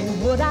asked me,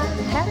 would I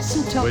have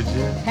some talk? Would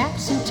you? Have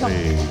some talk.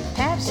 Hey.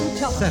 Have some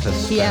talk. Set a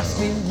He spell.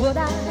 asked me, would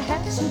I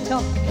have some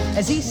talk?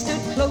 As he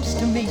stood close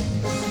to me.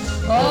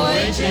 Oh,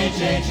 ain't you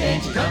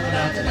coming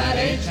out tonight?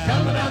 Ain't you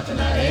coming out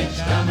tonight? Ain't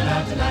you coming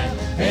out tonight?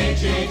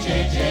 Ain't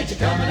you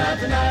coming out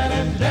tonight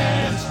and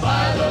dance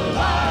by the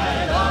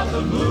light of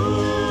the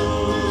moon?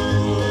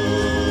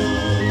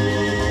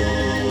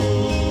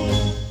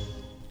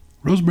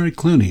 Rosemary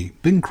Clooney,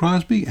 Bing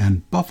Crosby,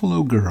 and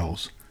Buffalo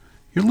Girls.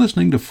 You're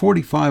listening to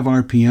 45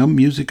 RPM,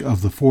 music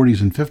of the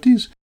 40s and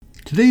 50s.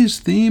 Today's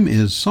theme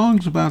is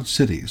Songs About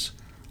Cities.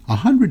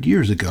 100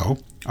 years ago,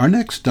 our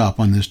next stop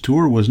on this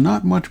tour was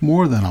not much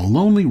more than a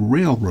lonely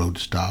railroad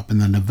stop in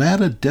the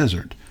Nevada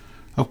desert.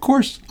 Of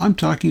course, I'm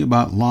talking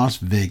about Las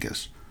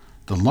Vegas.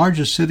 the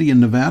largest city in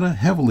Nevada,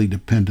 heavily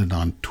dependent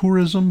on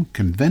tourism,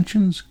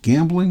 conventions,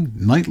 gambling,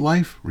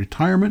 nightlife,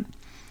 retirement.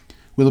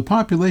 With a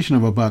population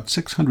of about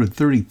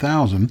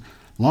 630,000,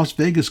 Las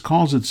Vegas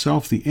calls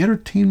itself the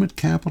entertainment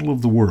capital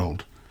of the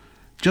world.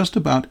 Just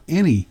about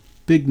any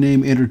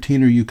big-name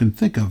entertainer you can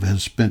think of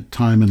has spent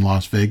time in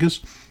Las Vegas,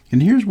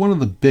 and here's one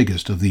of the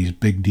biggest of these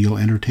big-deal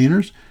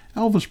entertainers,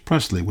 Elvis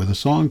Presley, with a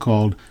song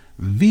called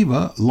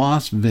Viva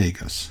Las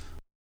Vegas.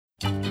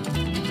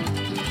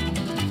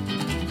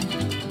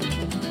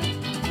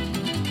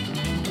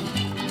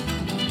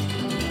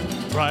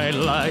 Bright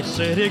light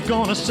city,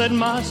 gonna set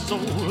my soul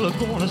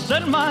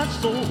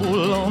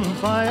on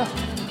fire.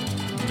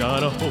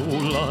 Got a whole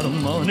lot of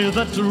money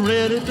that's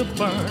ready to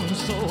burn,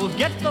 so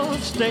get those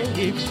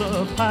stakes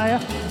up higher.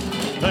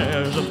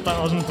 There's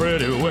 1,000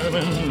 pretty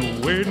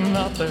women waiting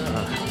out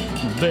there.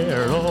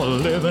 They're all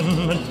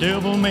living the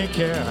devil may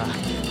care,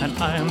 and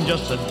I'm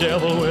just a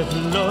devil with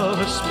love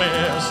to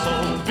spare.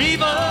 So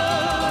viva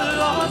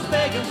Las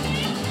Vegas,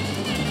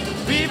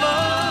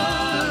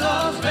 viva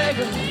Las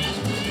Vegas.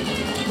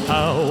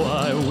 How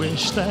I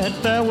wish that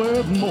there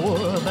were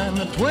more than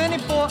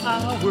 24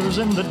 hours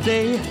in the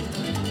day.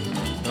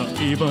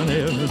 Even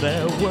if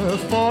there were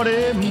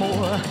 40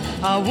 more,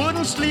 I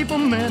wouldn't sleep a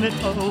minute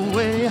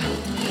away.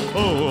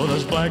 Oh,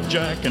 there's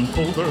blackjack and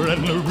poker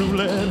and the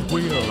roulette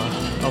wheel,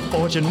 a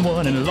fortune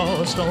won and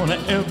lost on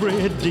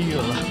every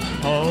deal.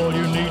 All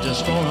you need is a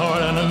strong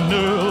heart and a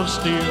nerve of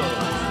steel.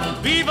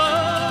 Viva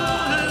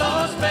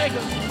Las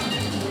Vegas,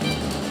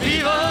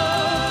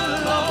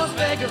 viva Las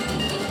Vegas.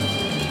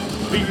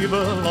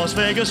 Viva Las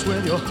Vegas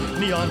with your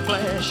neon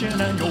flashing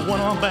and your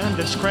one-armed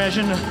bandits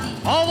crashing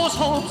all those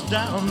hopes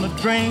down the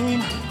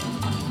drain.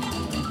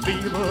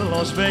 Viva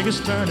Las Vegas,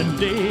 turning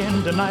day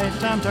into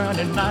nighttime,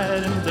 turning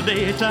night into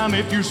daytime.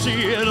 If you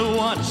see it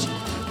once,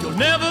 you'll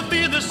never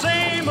be the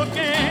same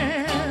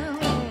again.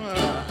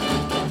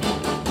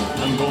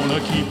 I'm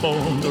gonna keep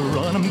on the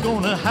run, I'm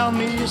gonna have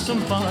me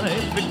some fun.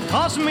 If it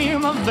costs me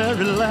my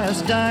very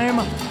last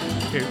dime,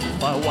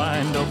 if I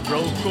wind up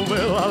broke,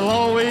 well, I'll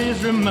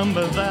always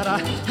remember that I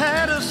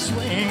had a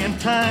swing in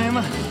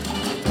time.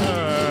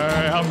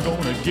 I'm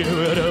gonna give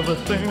it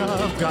everything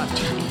I've got.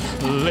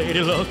 Lady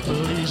luck,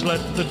 please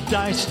let the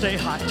dice stay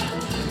hot.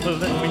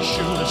 Let me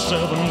shoot a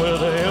 7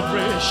 with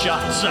every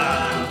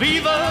shot.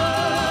 Viva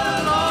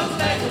Las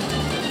Vegas,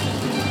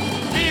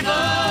 viva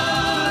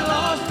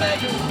Las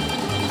Vegas,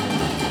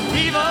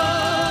 viva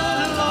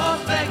Las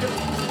Vegas,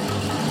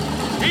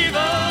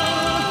 viva,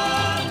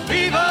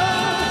 viva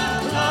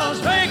Las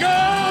Vegas.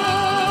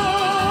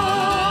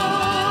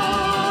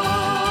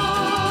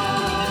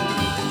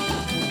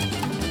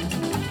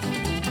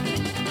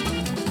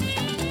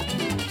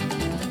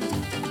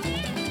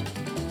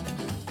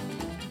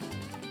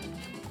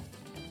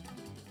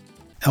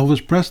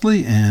 Elvis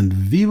Presley and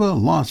Viva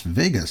Las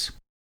Vegas.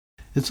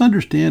 It's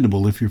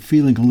understandable if you're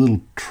feeling a little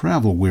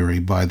travel weary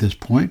by this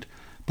point,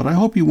 but I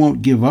hope you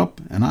won't give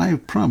up, and I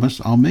promise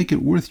I'll make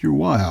it worth your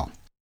while.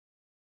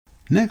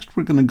 Next,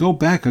 we're going to go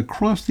back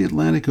across the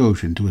Atlantic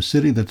Ocean to a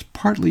city that's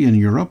partly in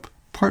Europe,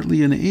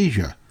 partly in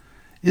Asia.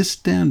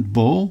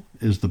 Istanbul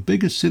is the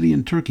biggest city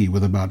in Turkey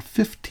with about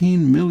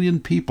 15 million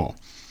people.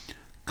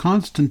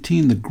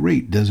 Constantine the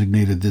Great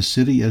designated this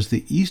city as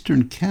the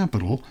eastern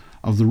capital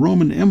of the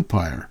Roman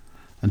Empire.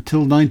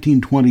 Until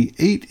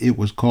 1928, it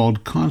was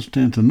called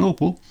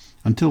Constantinople,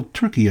 until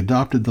Turkey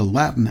adopted the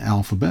Latin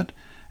alphabet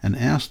and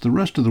asked the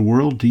rest of the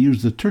world to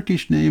use the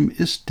Turkish name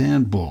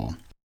Istanbul.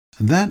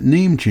 That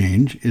name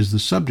change is the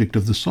subject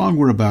of the song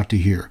we're about to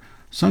hear,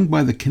 sung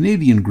by the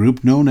Canadian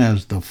group known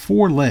as the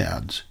Four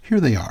Lads. Here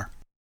they are.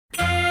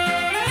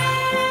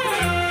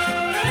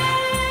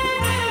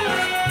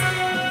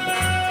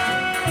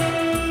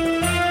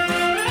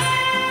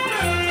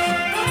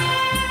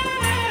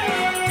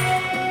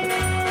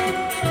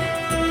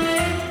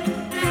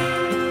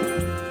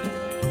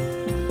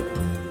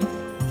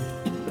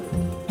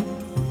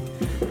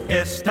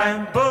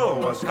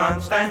 Istanbul was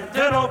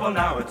Constantinople,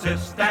 now it's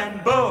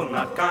Istanbul,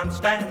 not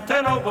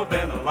Constantinople.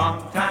 Been a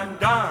long time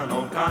gone,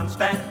 old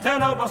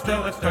Constantinople,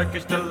 still it's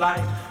Turkish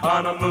delight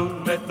on a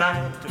moonlit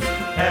night.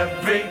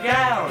 Every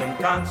gal in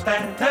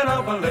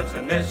Constantinople lives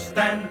in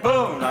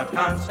Istanbul, not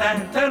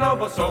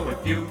Constantinople. So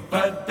if you've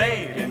a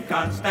date in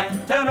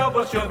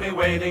Constantinople, she'll be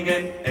waiting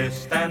in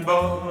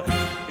Istanbul.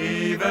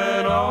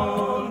 Even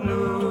old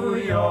New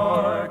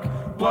York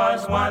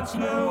was once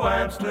New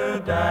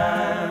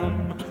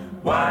Amsterdam.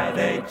 Why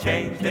they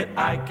changed it,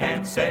 I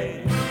can't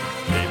say.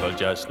 People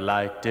just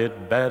liked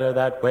it better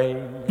that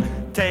way.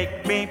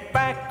 Take me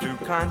back to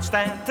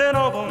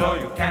Constantinople. No,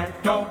 you can't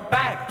go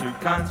back to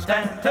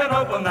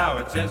Constantinople. Now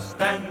it's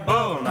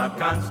Istanbul, not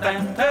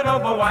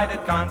Constantinople. Why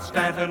did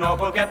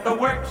Constantinople get the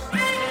works?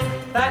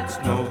 That's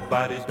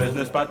nobody's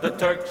business but the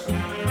Turks.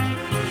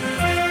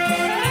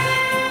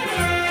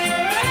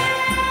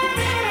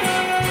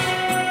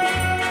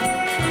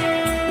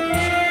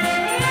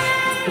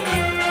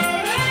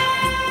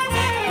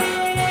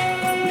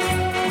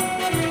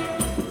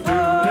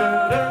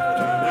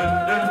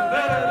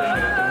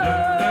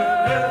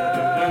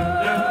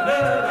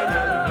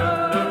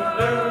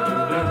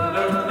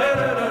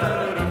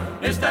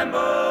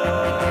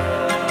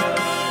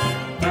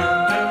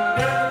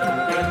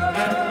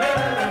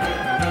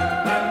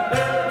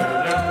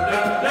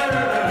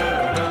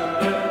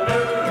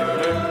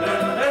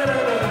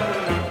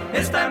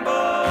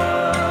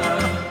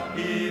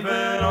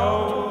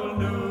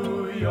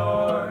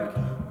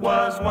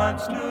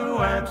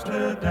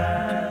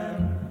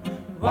 Amsterdam.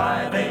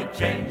 Why they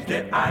changed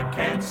it, I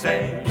can't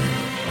say.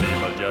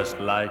 People just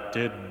liked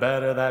it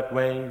better that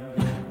way.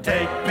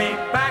 Take me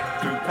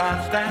back to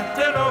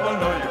Constantinople.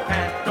 No, you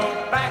can't go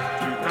back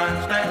to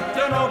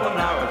Constantinople.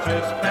 Now it's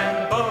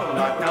Istanbul,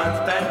 not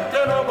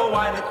Constantinople.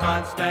 Why did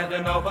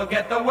Constantinople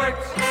get the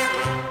works?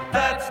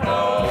 That's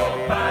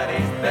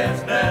nobody's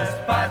business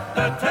but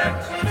the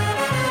Turks.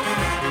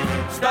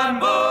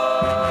 Istanbul.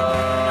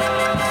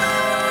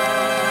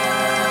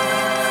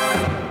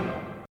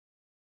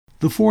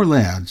 The Four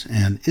Lads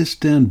and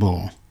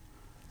Istanbul.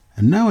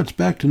 And now it's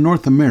back to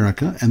North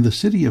America and the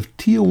city of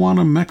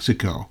Tijuana,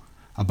 Mexico,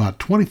 about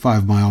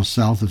 25 miles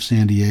south of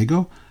San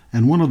Diego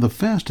and one of the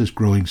fastest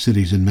growing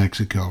cities in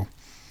Mexico.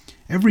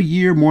 Every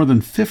year, more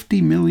than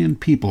 50 million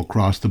people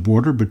cross the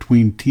border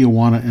between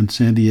Tijuana and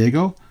San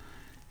Diego.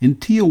 In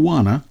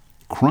Tijuana,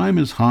 crime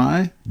is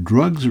high,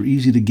 drugs are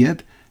easy to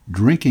get,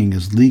 drinking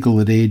is legal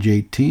at age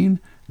 18,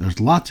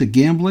 there's lots of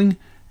gambling,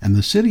 and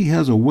the city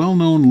has a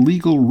well-known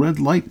legal red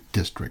light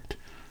district.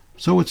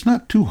 So it's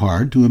not too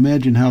hard to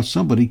imagine how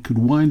somebody could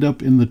wind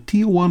up in the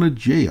Tijuana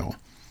jail.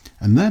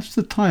 And that's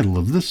the title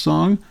of this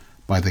song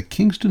by the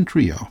Kingston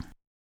Trio.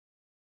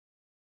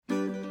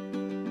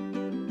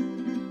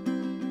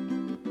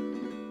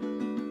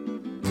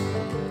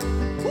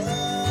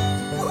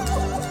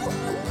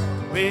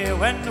 We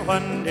went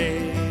one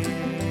day,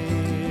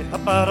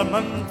 about a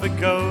month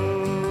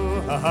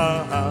ago,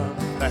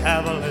 to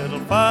have a little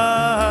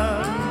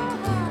fun.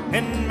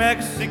 In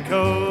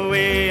Mexico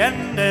we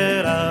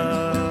ended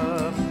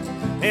up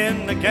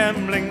in the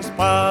gambling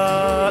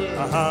spot,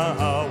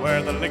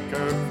 where the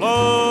liquor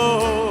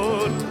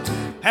flowed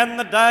and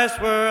the dice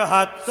were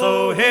hot.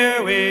 So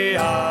here we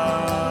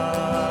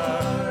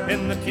are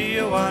in the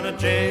Tijuana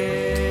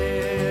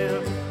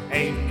jail.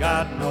 Ain't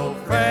got no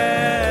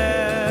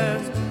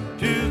friends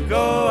to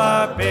go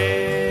our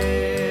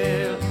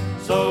bail.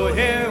 So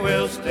here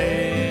we'll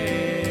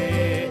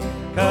stay,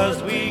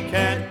 'cause we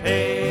can't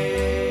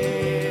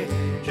pay.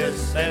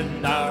 Just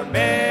send our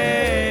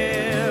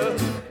mail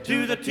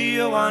to the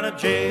Tijuana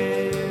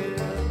jail.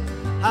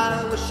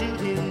 I was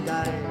shooting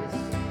dice,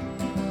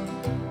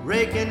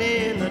 raking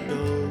in the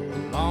dough,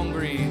 Long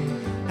Green.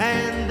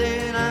 and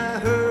then I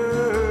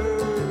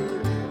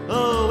heard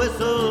a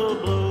whistle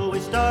blow.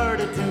 We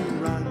started to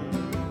run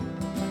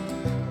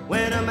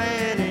when a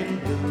man in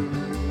blue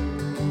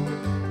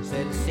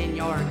said,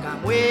 "Senor,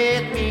 come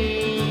with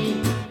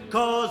me,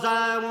 'cause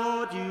I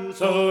want you."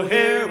 So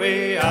here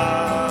we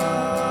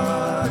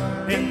are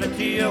in the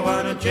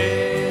Tijuana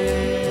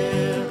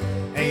jail.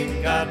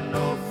 Ain't got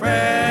no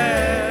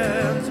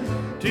friends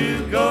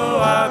to go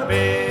our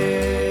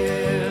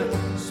bail.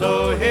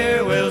 So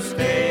here we'll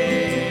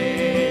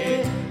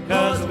stay,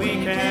 'cause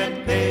we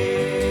can't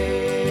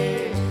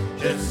pay.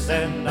 Just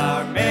send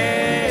our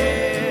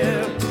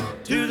mail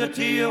to the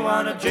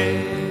Tijuana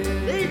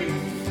jail.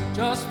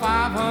 Just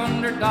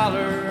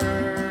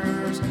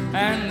 $500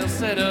 and they'll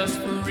set us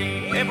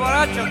free. Hey,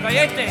 borracho,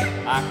 cállate.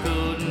 I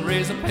couldn't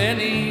raise a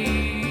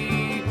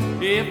penny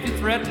if you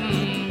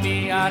threatened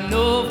me. I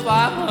know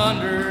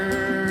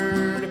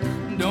 500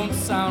 don't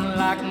sound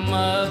like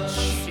much,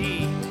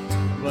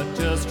 but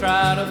just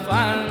try to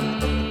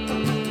find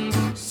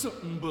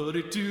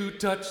somebody to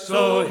touch.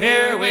 So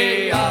here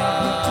we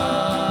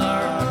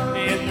are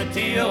in the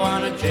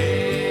Tijuana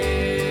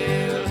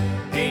jail.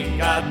 Ain't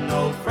got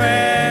no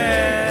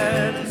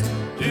friends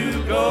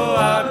to go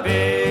our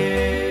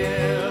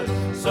bail.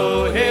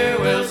 So here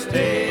we'll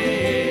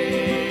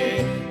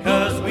stay,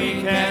 'cause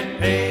we can't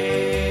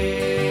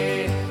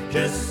pay.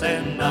 Just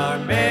send our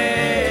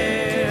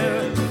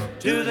mail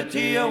to the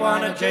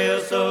Tijuana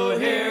jail. So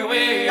here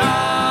we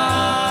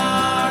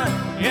are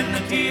in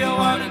the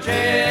Tijuana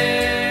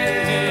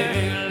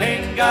jail.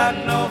 Ain't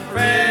got no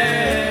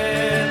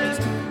friends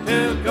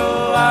to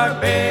go our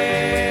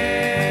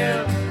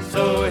bail.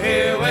 So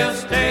here we'll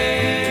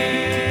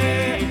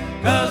stay,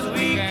 'cause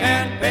we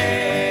can't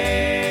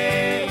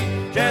pay.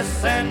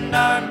 Just send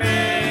our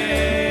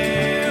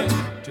mail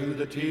to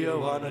the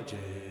Tijuana jail.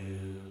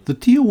 The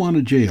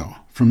Tijuana Jail,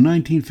 from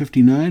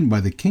 1959 by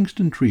the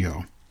Kingston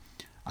Trio.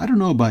 I don't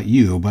know about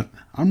you, but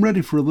I'm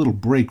ready for a little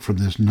break from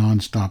this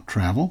non-stop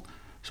travel,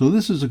 so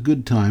this is a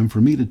good time for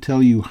me to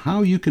tell you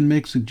how you can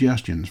make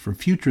suggestions for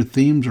future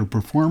themes or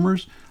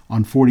performers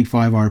on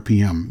 45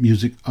 RPM,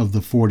 music of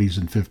the 40s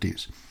and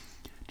 50s.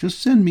 Just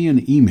send me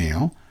an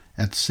email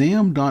at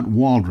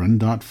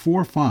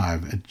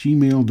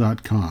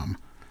sam.waldron.45@gmail.com.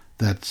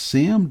 That's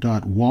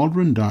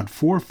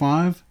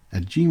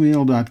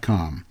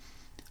sam.waldron.45@gmail.com.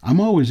 I'm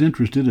always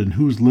interested in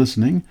who's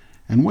listening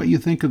and what you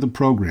think of the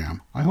program.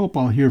 I hope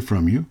I'll hear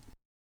from you.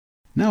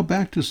 Now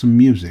back to some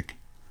music.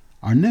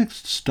 Our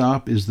next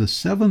stop is the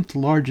 7th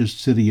largest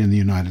city in the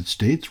United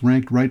States,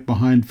 ranked right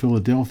behind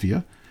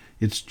Philadelphia.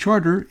 Its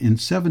charter in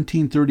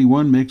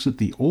 1731 makes it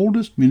the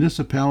oldest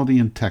municipality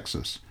in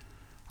Texas.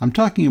 I'm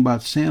talking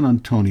about San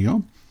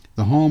Antonio,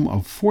 the home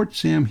of Fort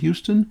Sam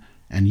Houston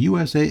and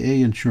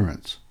USAA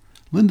Insurance.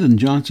 Lyndon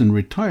Johnson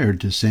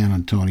retired to San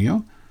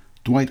Antonio.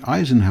 Dwight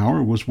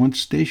Eisenhower was once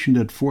stationed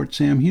at Fort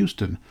Sam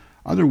Houston,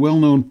 Other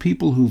well-known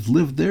people who've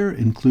lived there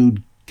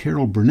include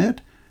Carol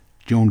Burnett,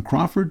 Joan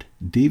Crawford,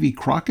 Davy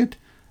Crockett,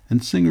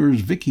 and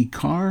singers Vicky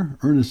Carr,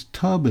 Ernest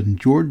Tubb, and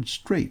George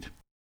Strait.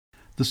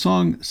 The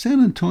song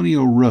San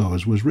Antonio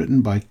Rose was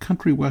written by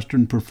country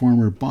western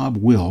performer Bob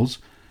Wills,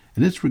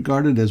 and it's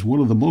regarded as one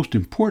of the most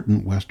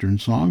important western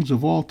songs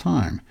of all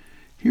time.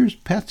 Here's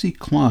Patsy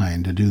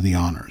Cline to do the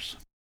honors.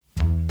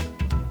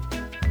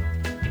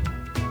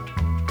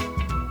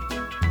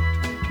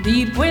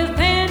 Deep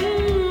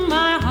within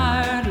my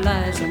heart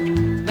lies a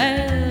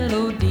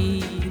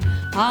melody,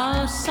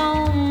 a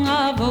song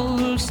of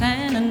old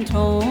San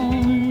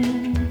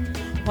Antone,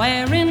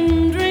 where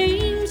in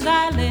dreams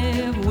I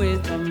live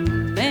with a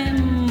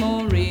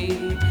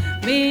memory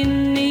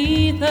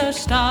beneath the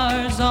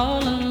stars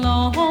all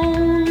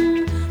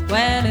alone.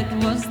 Well, it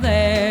was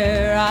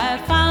there I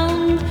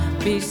found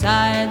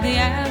beside the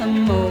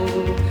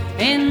Alamo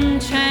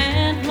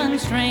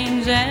enchantment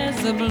strange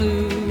as the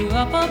blue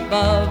up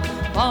above.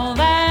 All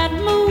that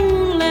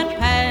moonlit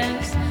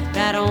past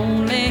that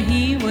only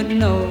he would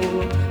know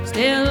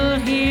still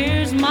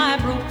hears my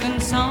broken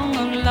song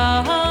of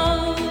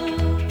love.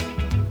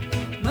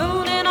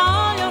 Moon in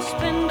all your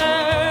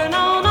splendor,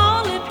 known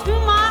only to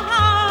my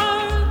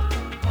heart,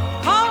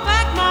 call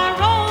back my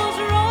rose,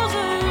 rose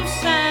of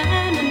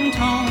San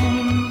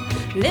Antone.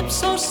 Lips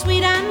so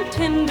sweet and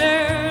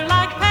tender,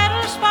 like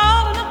petals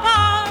falling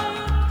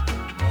apart.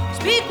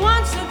 Speak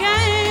once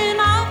again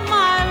of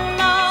my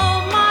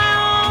love, my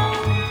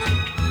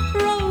own.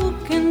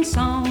 Broken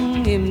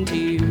song,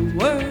 empty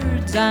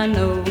words I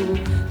know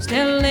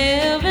still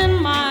live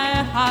in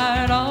my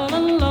heart all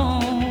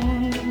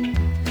alone.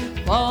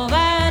 For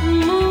that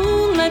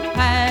moonlit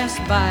passed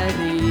by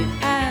the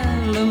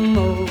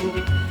Alamo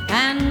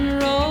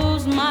and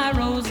rose, my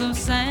rose of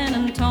San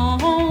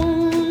Antone.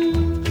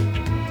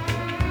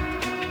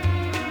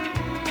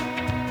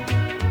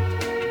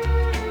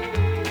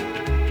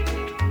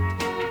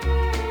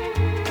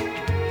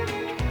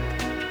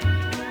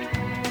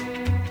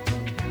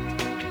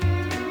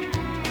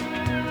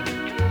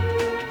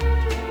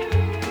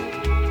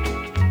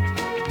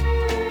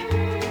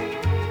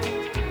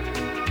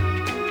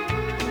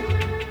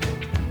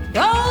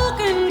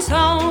 Broken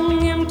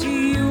song,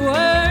 empty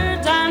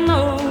words I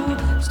know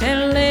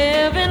still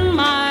live in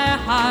my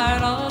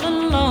heart all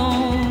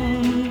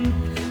alone.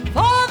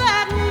 For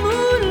that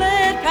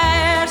moonlit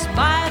passed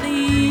by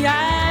the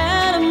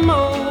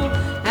Alamo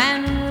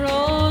and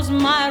rose,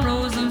 my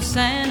rose of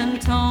San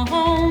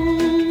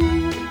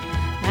Antone,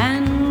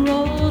 and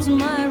rose,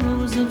 my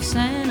rose of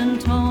San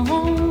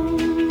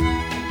Antone,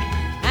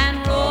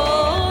 and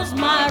rose,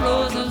 my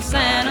rose of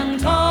San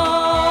Antone.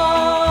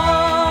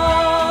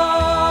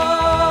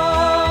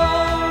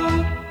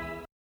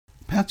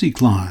 Patsy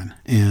Cline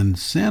and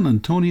San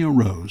Antonio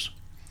Rose.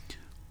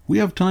 We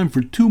have time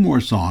for two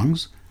more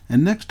songs,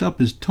 and next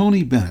up is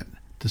Tony Bennett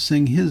to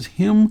sing his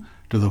hymn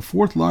to the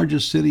fourth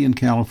largest city in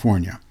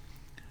California.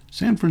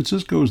 San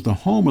Francisco is the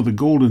home of the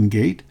Golden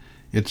Gate.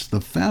 It's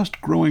the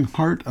fast-growing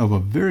heart of a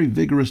very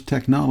vigorous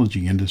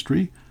technology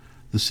industry.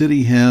 The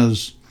city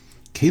has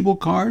cable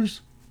cars,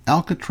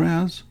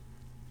 Alcatraz,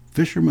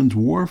 Fisherman's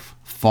Wharf,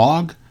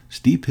 fog,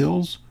 steep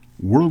hills,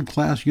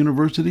 world-class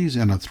universities,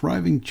 and a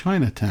thriving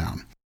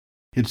Chinatown.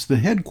 It's the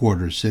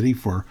headquarters city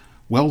for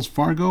Wells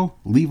Fargo,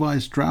 Levi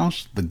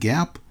Strauss, The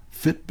Gap,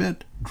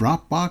 Fitbit,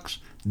 Dropbox,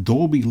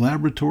 Dolby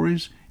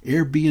Laboratories,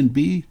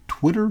 Airbnb,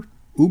 Twitter,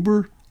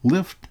 Uber,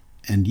 Lyft,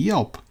 and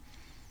Yelp.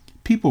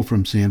 People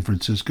from San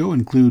Francisco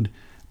include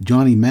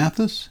Johnny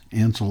Mathis,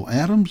 Ansel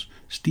Adams,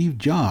 Steve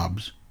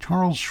Jobs,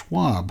 Charles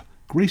Schwab,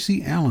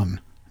 Gracie Allen,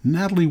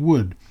 Natalie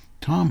Wood,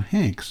 Tom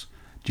Hanks,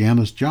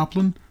 Janis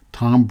Joplin,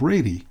 Tom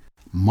Brady,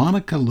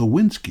 Monica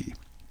Lewinsky,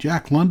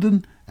 Jack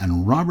London,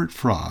 and Robert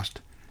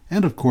Frost,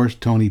 and of course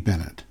Tony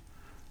Bennett.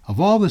 Of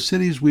all the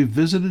cities we've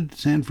visited,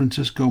 San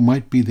Francisco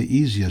might be the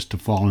easiest to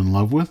fall in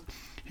love with.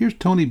 Here's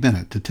Tony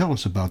Bennett to tell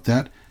us about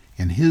that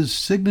in his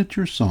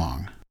signature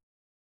song.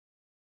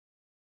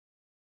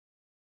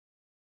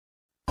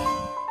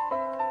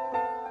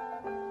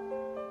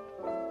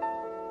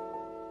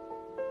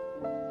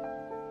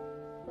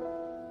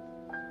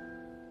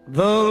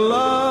 The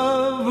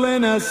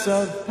loveliness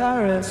of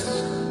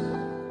Paris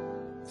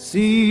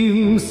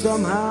seems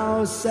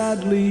somehow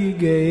sadly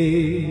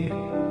gay.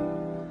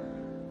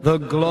 The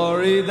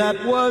glory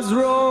that was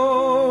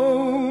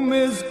Rome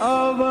is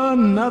of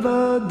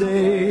another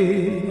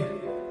day.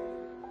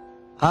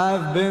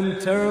 I've been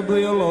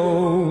terribly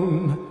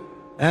alone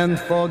and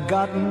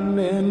forgotten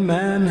in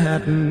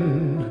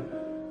Manhattan.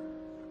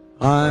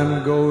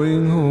 I'm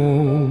going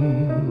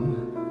home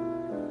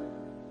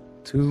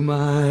to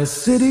my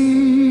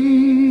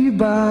city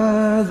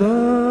by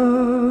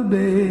the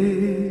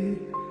bay.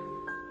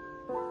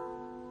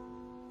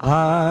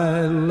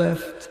 I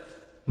left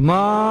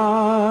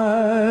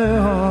my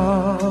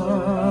heart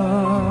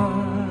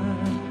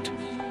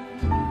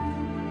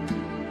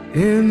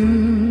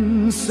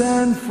in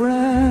San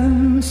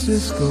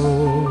Francisco,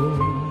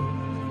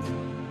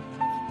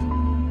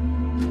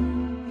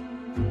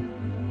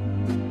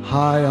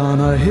 high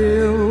on a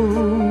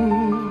hill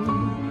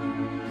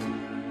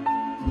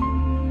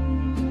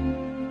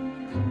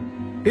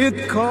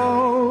it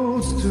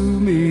calls to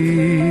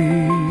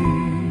me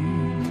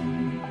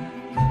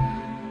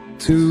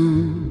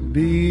to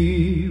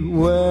be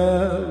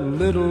where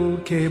little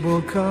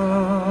cable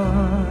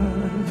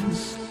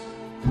cars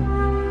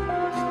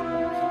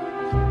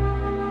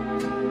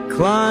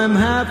climb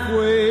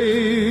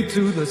halfway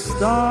to the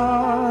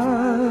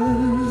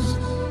stars.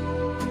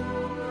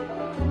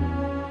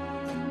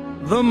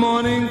 The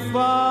morning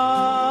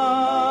fog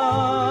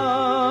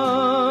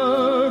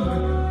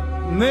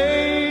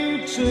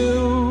may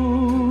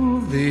chill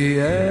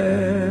the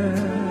air.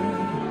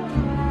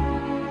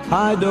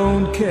 I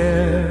don't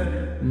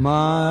care,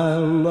 my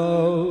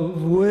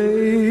love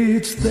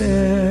waits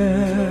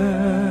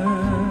there.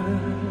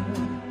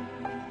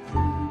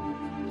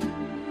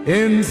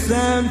 In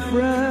San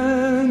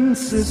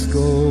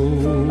Francisco,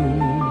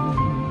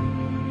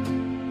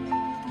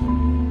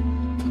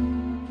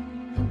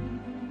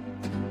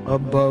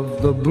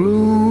 above the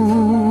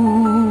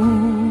blue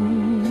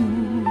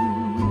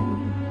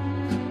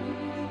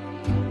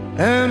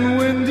and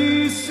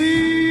windy sea,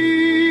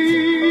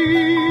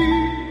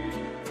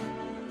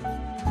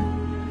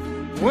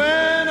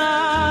 when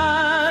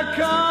I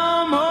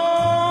come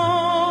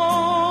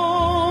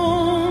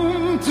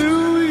home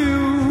to you,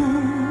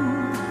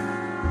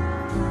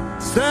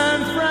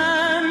 San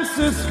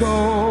Francisco,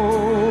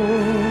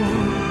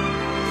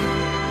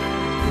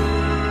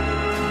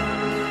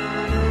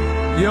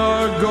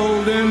 your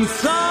golden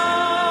sun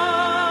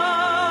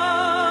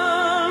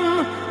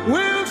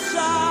will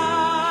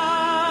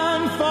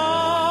shine for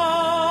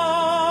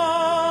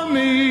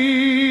me.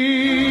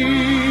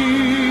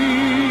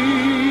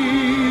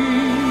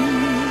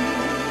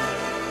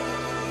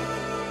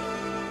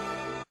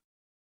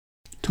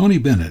 Tony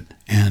Bennett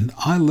and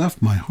I Left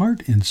My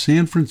Heart in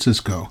San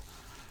Francisco.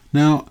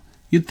 Now,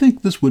 you'd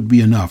think this would be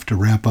enough to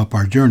wrap up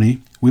our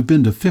journey. We've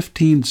been to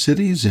 15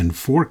 cities in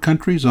 4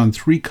 countries on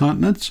 3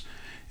 continents.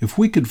 If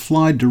we could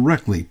fly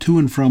directly to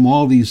and from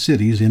all these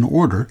cities in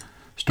order,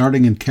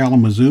 starting in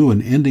Kalamazoo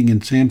and ending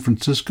in San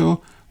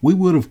Francisco, we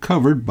would have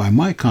covered, by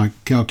my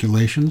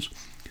calculations,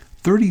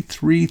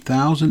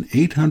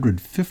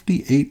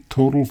 33,858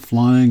 total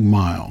flying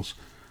miles.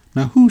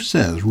 Now, who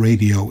says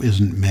radio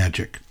isn't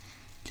magic?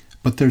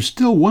 But there's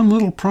still one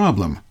little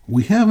problem.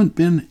 We haven't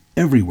been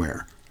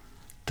everywhere.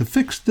 To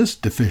fix this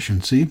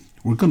deficiency,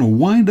 we're going to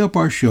wind up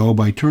our show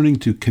by turning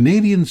to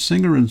Canadian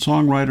singer and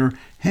songwriter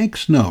Hank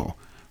Snow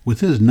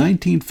with his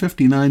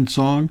 1959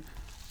 song,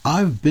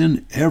 I've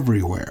Been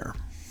Everywhere.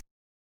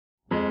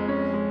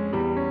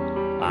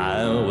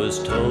 I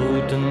was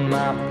toting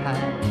my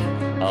pack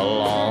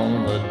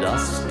along the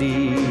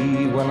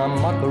dusty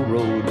Winnemucca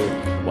Road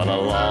when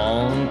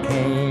along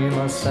came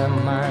a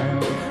semi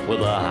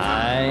with a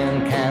high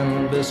and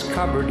canvas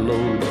covered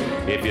load.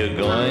 If you're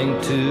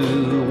going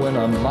to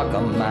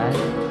Winnemucca, man,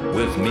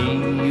 with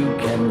me you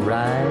can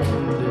ride.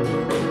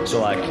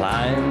 So I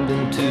climbed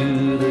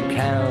into the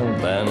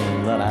cab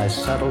and then I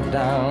settled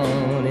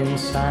down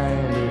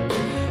inside.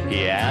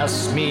 He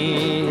asked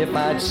me if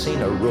I'd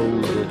seen a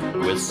road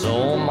with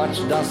so much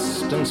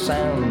dust and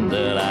sand,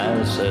 and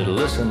I said,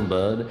 listen,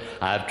 bud,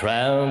 I've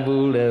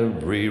traveled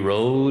every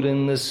road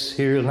in this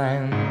here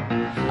land.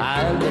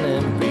 I've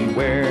been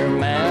everywhere,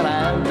 man,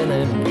 I've been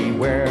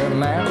everywhere,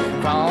 man.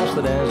 Across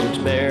the deserts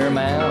bare,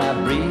 man,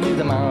 I've breathed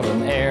the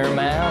mountain air,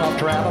 man. I've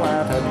traveled,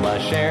 I've had my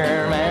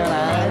share, man,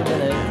 I've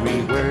been everywhere.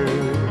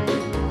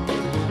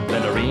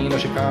 Reno,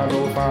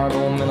 Chicago,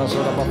 Fargo,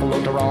 Minnesota,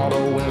 Buffalo,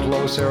 Toronto,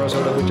 Winslow,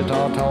 Sarasota,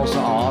 Wichita, Tulsa,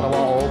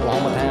 Ottawa,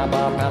 Oklahoma,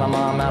 Tampa,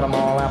 Panama,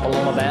 Matamor,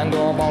 Apollonia,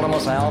 Bangor, Baltimore,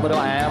 Salvador,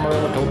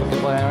 Amarillo,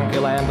 Topeka,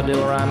 Killam,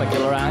 Padilla, I'm a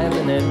killer. I've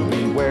been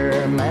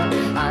everywhere,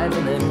 man. I've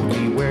been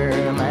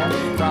everywhere, man.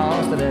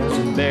 Across the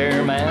desert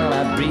bare, man.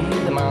 I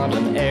breathe the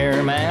mountain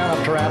air, man.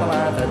 I've traveled,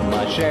 I've had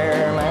my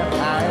share, man.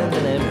 I've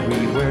been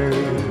everywhere.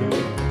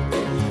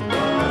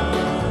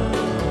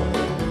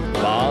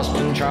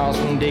 Boston,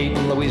 Charleston,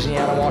 Dayton,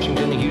 Louisiana,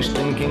 Washington,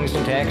 Houston,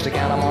 Kingston,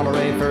 Texarkana,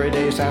 Monterey, Furry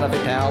Day, Santa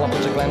Fe,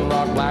 Tallapoosa, Glen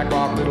Rock, Black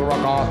Rock, Little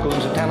Rock,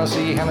 Oskaloosa,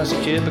 Tennessee, Hennessy,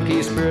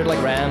 Chippewa, Spirit Lake,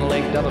 Grand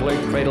Lake, Double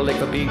Lake, Cradle Lake,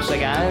 the Peaks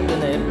Lake. I've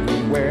been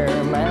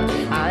everywhere, man.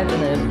 I've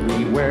been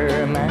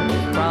everywhere, man.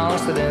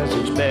 Across the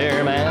deserts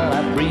bare, man.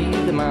 I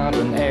breathe the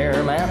mountain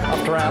air, man.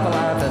 I've traveled,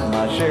 I've had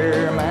my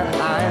share, man.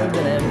 I've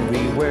been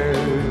everywhere.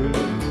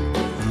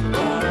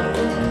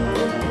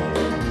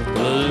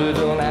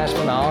 Louisville,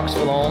 Nashville,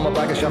 Knoxville, Omaha,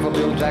 Black,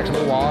 Shuffleville,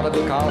 Jacksonville,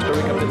 Waterville, Costa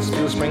Rica,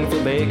 Pittsfield,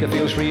 Springfield,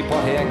 Bakerfield,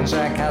 Shreveport,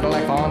 Hackensack,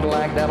 Cadillac, Fond du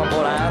Lac,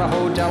 Davenport,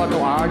 Idaho,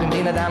 Jellicoe,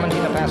 Argentina,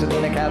 Diamantina,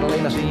 Pasadena,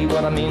 Catalina. See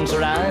what I mean,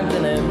 sir? I've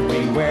been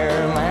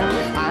everywhere,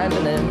 man. I've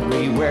been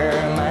everywhere,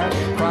 man.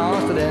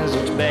 Across the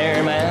deserts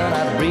bare, man.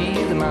 I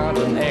breathe the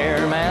mountain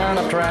air, man.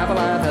 I've traveled,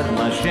 I've had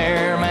my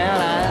share,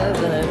 man. I've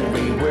been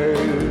everywhere.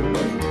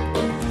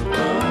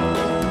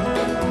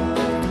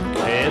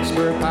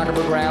 Pittsburgh,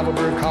 Parkersburg,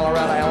 Gravelburg,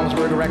 Colorado,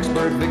 Ellensburg,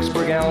 Rexburg,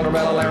 Vicksburg, El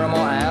Dorado, Laramie,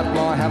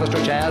 Atmore,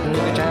 Haverstraw,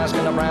 Chattanooga,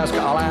 Chaska, Nebraska,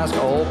 Alaska,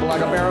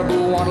 Opelika,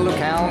 Baraboo, Waterloo,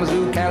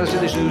 Kalamazoo, Kansas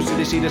City, Sioux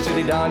City, Cedar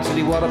City, Dodge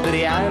City, what a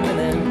pity. I've been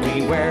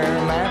everywhere,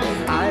 man.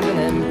 I've been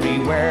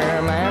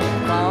everywhere, man.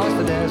 Across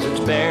cross the deserts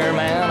bare,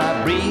 man.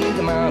 I breathe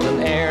the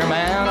mountain air,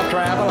 man. I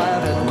travel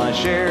out at my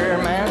share,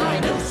 man. I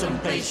know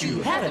someplace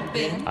you haven't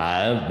been.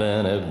 I've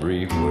been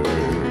everywhere.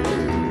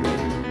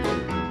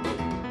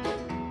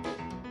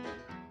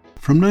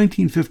 From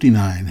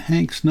 1959,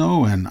 Hank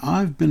Snow and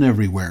I've Been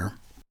Everywhere.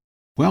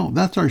 Well,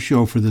 that's our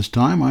show for this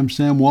time. I'm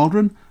Sam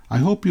Waldron. I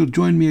hope you'll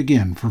join me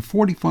again for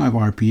 45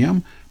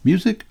 RPM,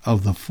 music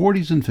of the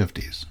 40s and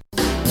 50s.